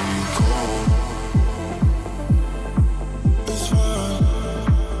leave me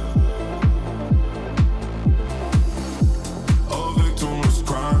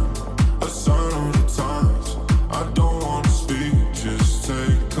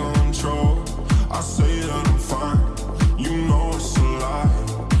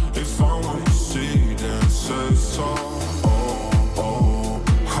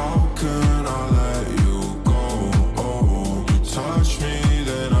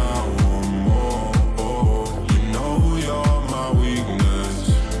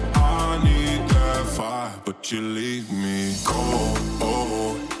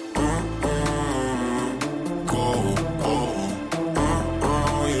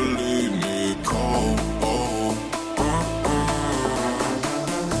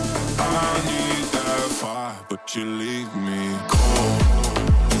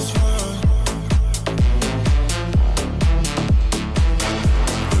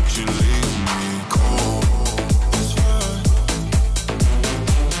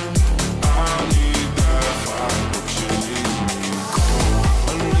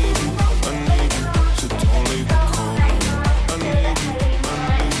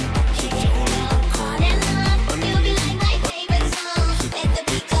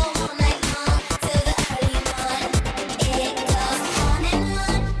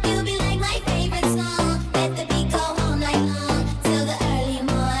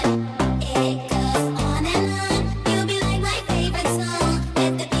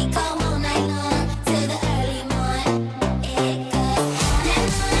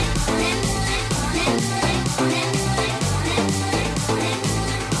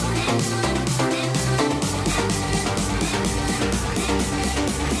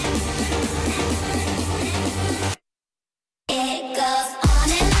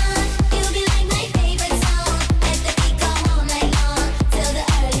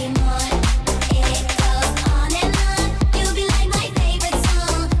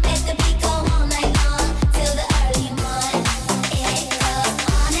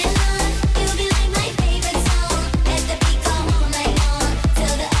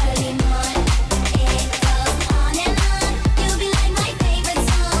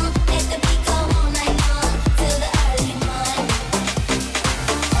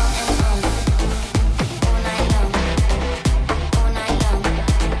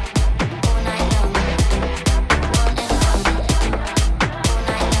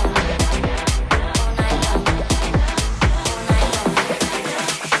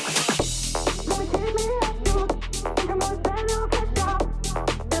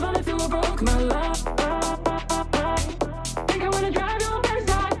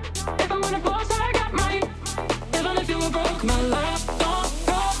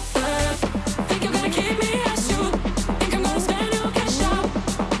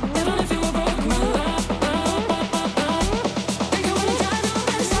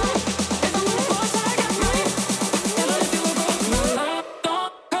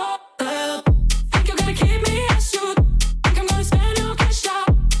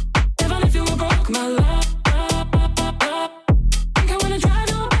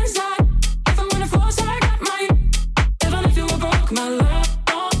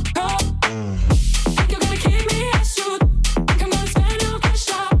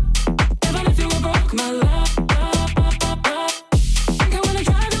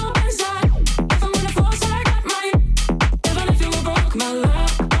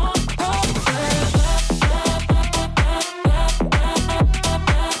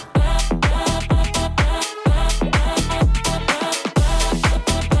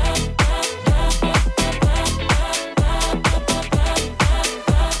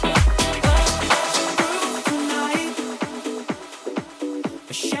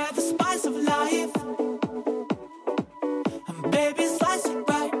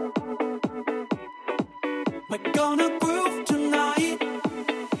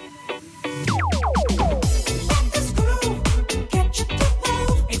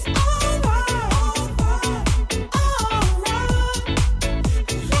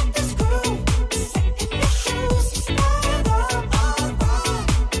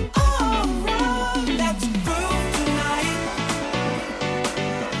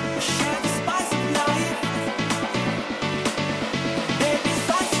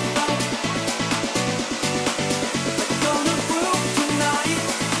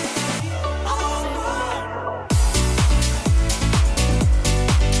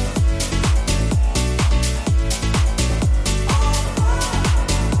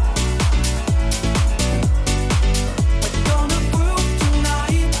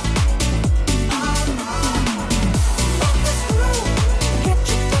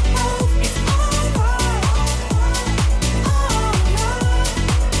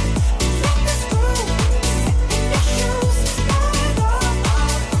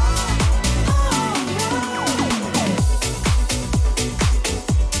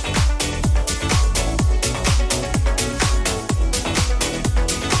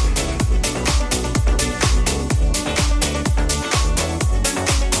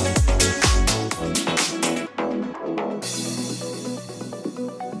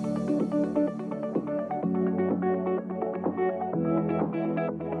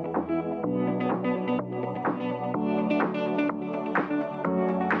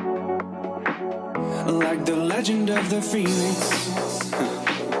like the legend of the phoenix.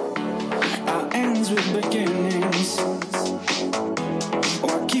 Our ends with beginnings.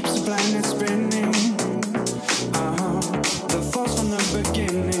 What keeps the planet spinning? The force from the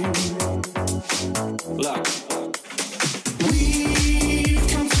beginning. Look. We've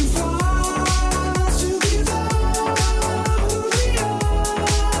come too far to give up who we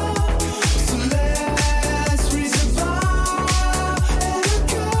are. So let's raise the bar and a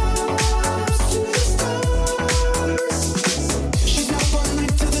cups to the stars. She's up all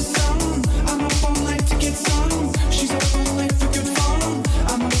night to the sun. I'm up all night to get some. She's up all night for good fun.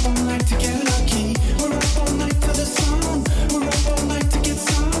 I'm up all night to get lucky. We're up all night to the sun. We're up all night to get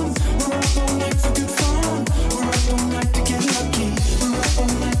some. We're up all night for good fun. We're up all night to get lucky. We're up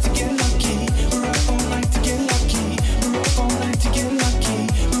all night to get lucky. We're up all night to get lucky. We're up all night to get lucky.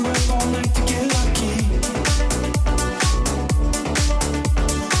 We're up all night to get lucky.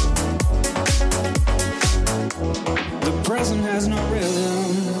 The present has no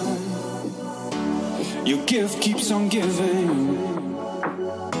rhythm. Your gift keeps on giving.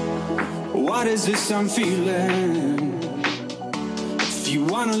 What is this I'm feeling? If you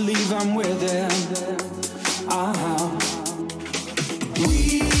wanna leave, I'm with it.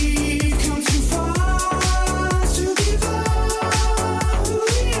 We've come too far to give up who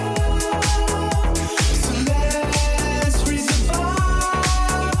we are. So let's raise the bar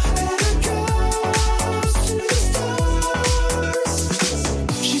and a cups to the stars.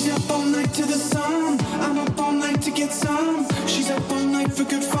 She's up all night to the sun. I'm up all night to get some. She's up all night for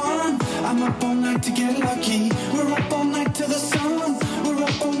good fun. I'm up all night to get lucky. We're up all night to the sun. We're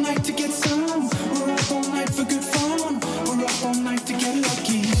up all night to get some. We're up all night for good fun. We're up all night to get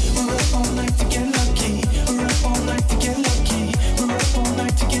lucky. We're up all night to get lucky. We're up all night to get lucky. We're up all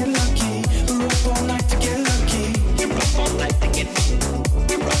night to get lucky. We're up all night to get lucky. We're up all night to get.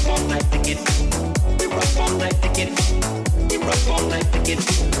 We're up all night to get. We're up all night to get. We're up all night to get.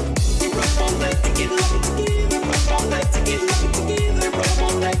 We're up all night to get lucky. We're up all night to get lucky. We're up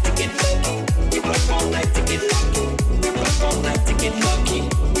all night to get lucky. We're up all night to get lucky. We're up all night to get lucky.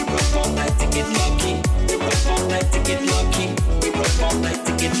 We're up all night to get lucky. We're up all night to get lucky. We're up all night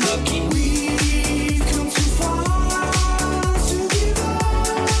to get lucky. We've come too far to give up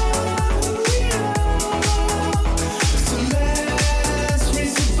who we are. So let's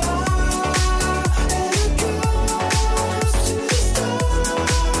raise the bar and a cups to the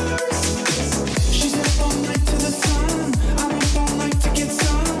stars. She's up all night to the sun. I'm up all night to get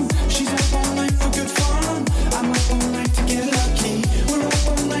some. She's up all night for good fun. I'm up all night to get lucky. We're up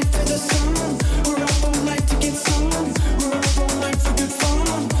all night to the sun. We're up all night to get some. We're up all night for good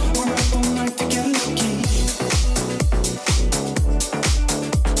fun. We're up all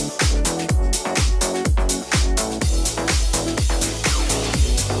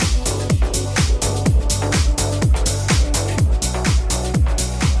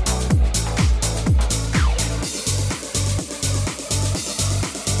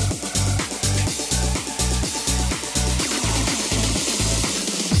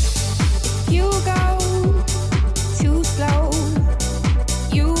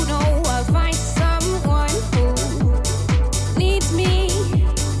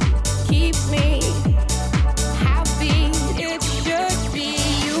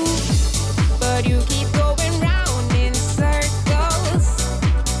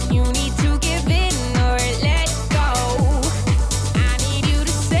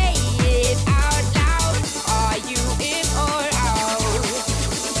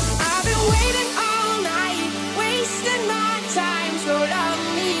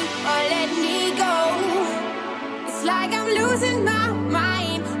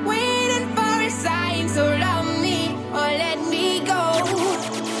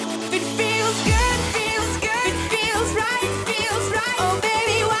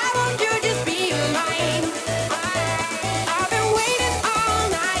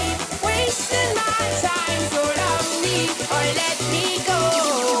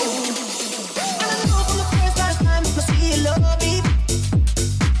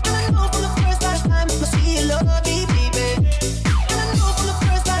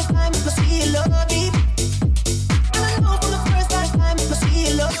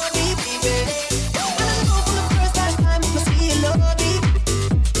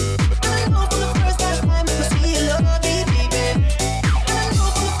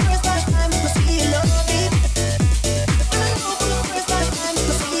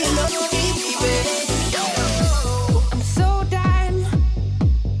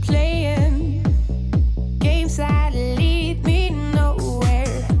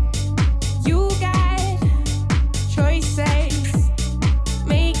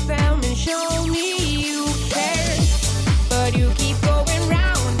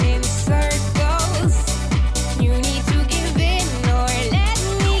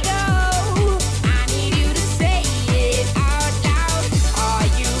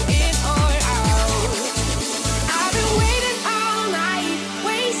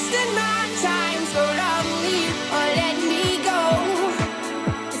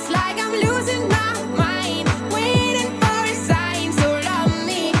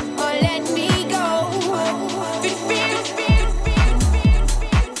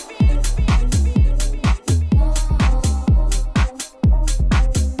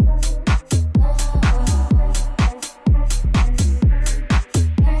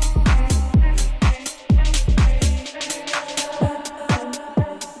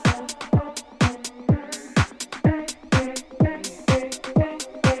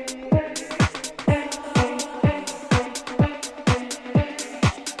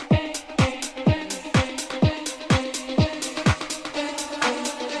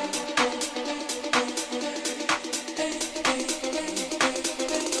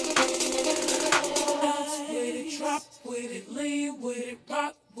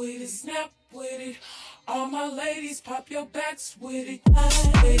my ladies, pop your backs with it.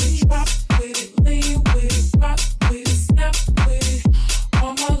 With it, drop with it, lean with it, rock with it, snap with it.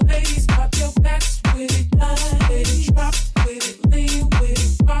 All my ladies, pop your backs with it. With it, drop with it, lean with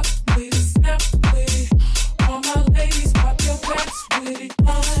it, rock with it, snap with it. All my ladies, pop your backs with it.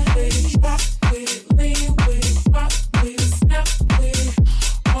 With it, drop with it, lean with it, rock with it, snap with it.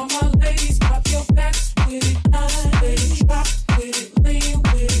 All my ladies, pop your backs with it. With it, drop with it, lean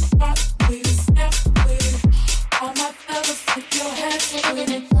with it, rock with it, snap with it. All my fellas, put your hands with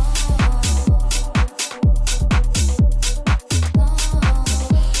it.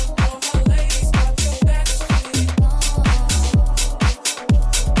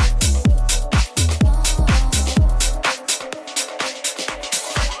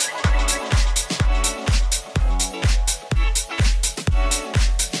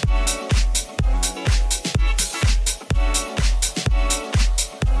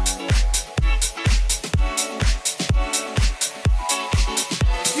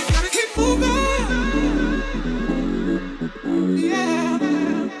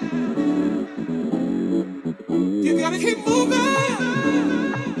 You gotta keep moving.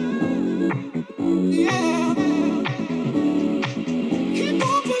 Yeah. Keep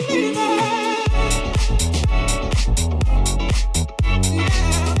on believing. Yeah.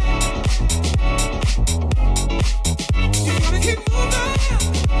 You gotta keep moving.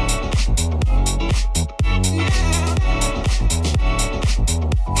 Yeah.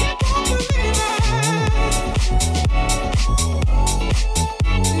 Keep on believing.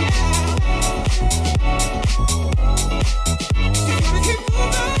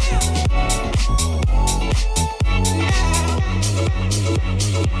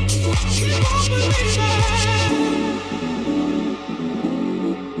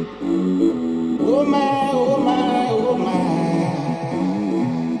 Oh my, oh my, oh my.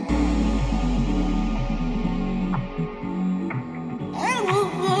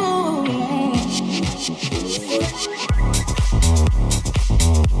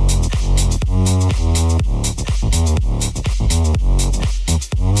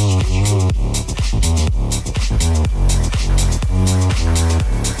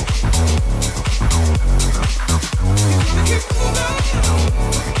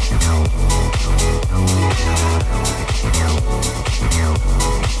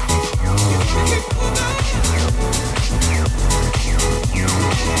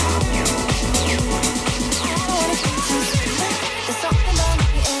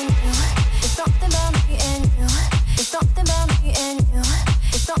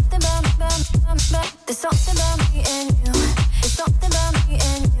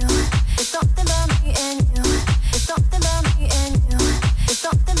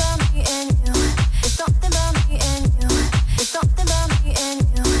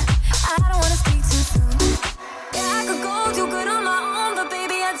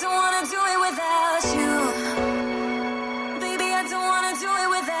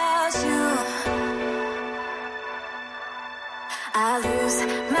 I lose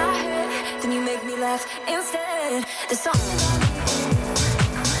my head, then you make me laugh instead. There's something about me.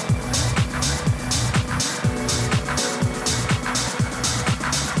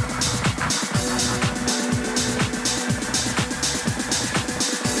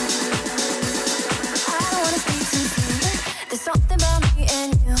 I don't wanna speak too soon. There's something about me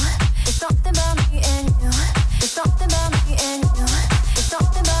and you. There's something about me and you. There's something about me and you. There's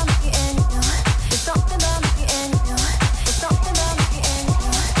something about me and you. There's something about me and you. There's something about me and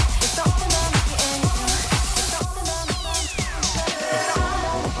you. There's something about me and you. There's something about me and you.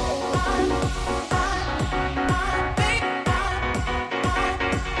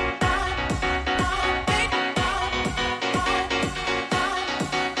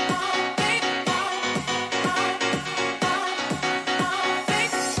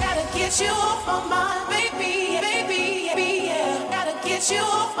 Gotta get you off my mind, baby, baby, baby, yeah. Gotta get you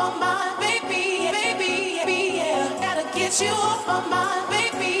off my mind, baby, baby, baby, yeah. Gotta get you off my mind,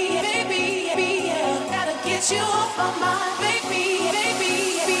 baby, baby, baby, yeah. Gotta get you off my mind, baby, baby,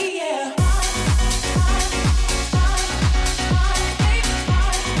 baby, yeah.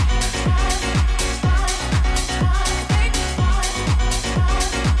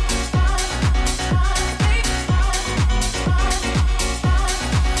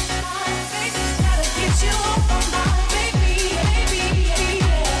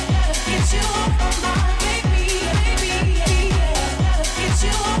 Gotta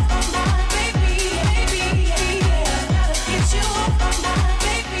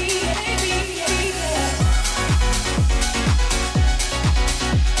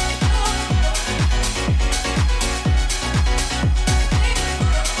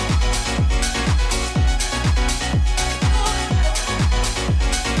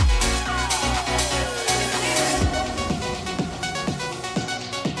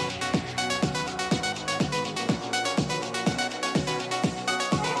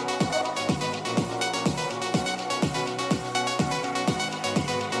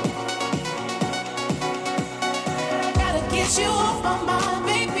get you off my mind,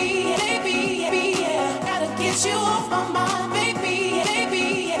 baby, baby, baby, yeah. Gotta get you off my mind, baby,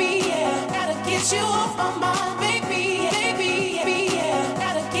 baby, baby, yeah. Gotta get you off my mind, baby, baby, baby, yeah.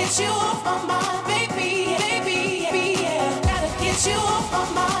 Gotta get you off my mind, baby, baby, baby, yeah. Gotta get you off my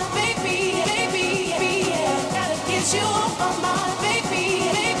mind, baby, baby, baby, yeah. Gotta get you off my mind, baby,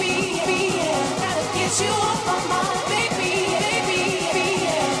 baby, baby, yeah. Gotta get you off my mind, baby, baby, baby,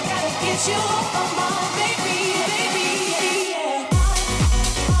 yeah. Gotta get you off my mind, baby, baby, baby, yeah.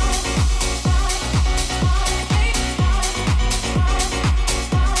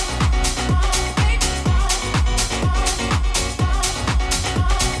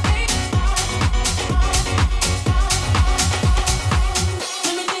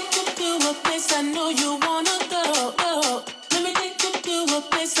 Let me take you to a place I know you wanna go. Let me take you to a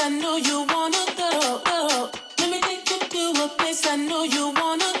place I know you wanna go. Let me take you to a place I know you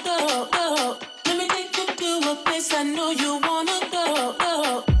wanna go. Let me take you to a place I know you wanna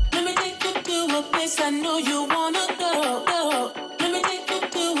go. Let me take you to a place I know you wanna go. Let me take you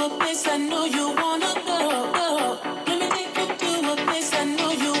to a place I know you wanna go. Let me take you to a place I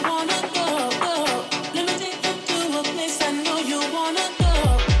know you wanna go. Let me take you to a place I know you wanna go.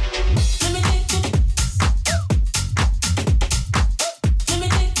 Let me take you. Let me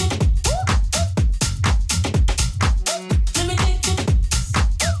take you. Let me take you.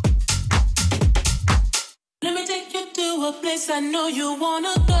 Let me take you to a place I know you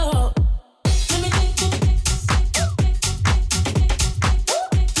wanna go. Let me take you. Let me take you.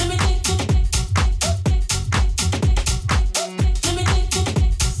 Let me take you.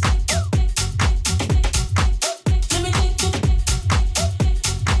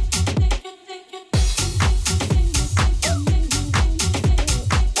 Let me take you.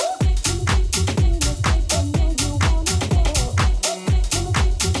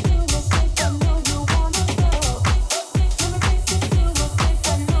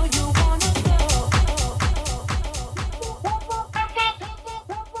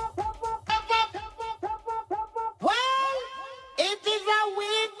 Well, it is a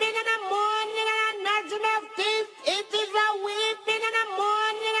weeping in the morning and a gnashing of teeth. It is a weeping in the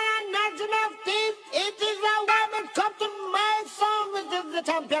morning and a gnashing of teeth. It is a woman come to my song, which is the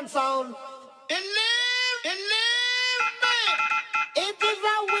champion sound. It live me. It is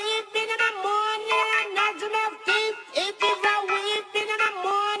a weeping in the morning and a gnashing of teeth. It is a weeping in the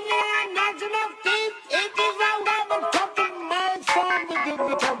morning and a gnashing of teeth. It is a woman come to my song, which is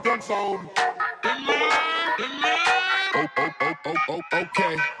the champion sound.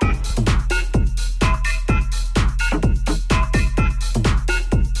 Okay.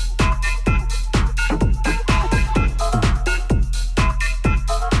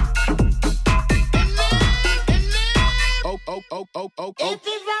 Okay. It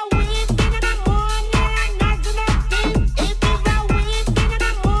is a weeping in the morning and gnashing of teeth. It is a weeping in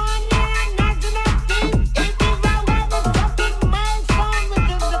the morning and gnashing of teeth. It is a woman come to my song,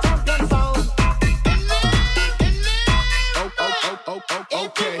 which is the champion sound. Okay.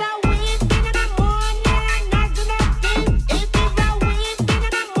 It is a weeping in the morning and gnashing of teeth. It is a weeping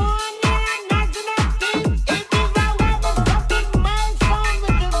in the morning and gnashing of teeth. It is a woman come to my song,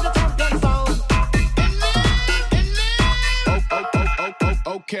 which is the champion sound.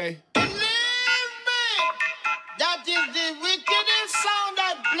 Okay. That is the wickedest sound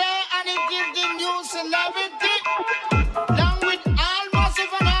that play and it gives the new celebrity. Along with all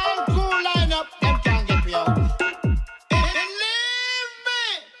massive and all cool lineup, them can't get me out. Believe me.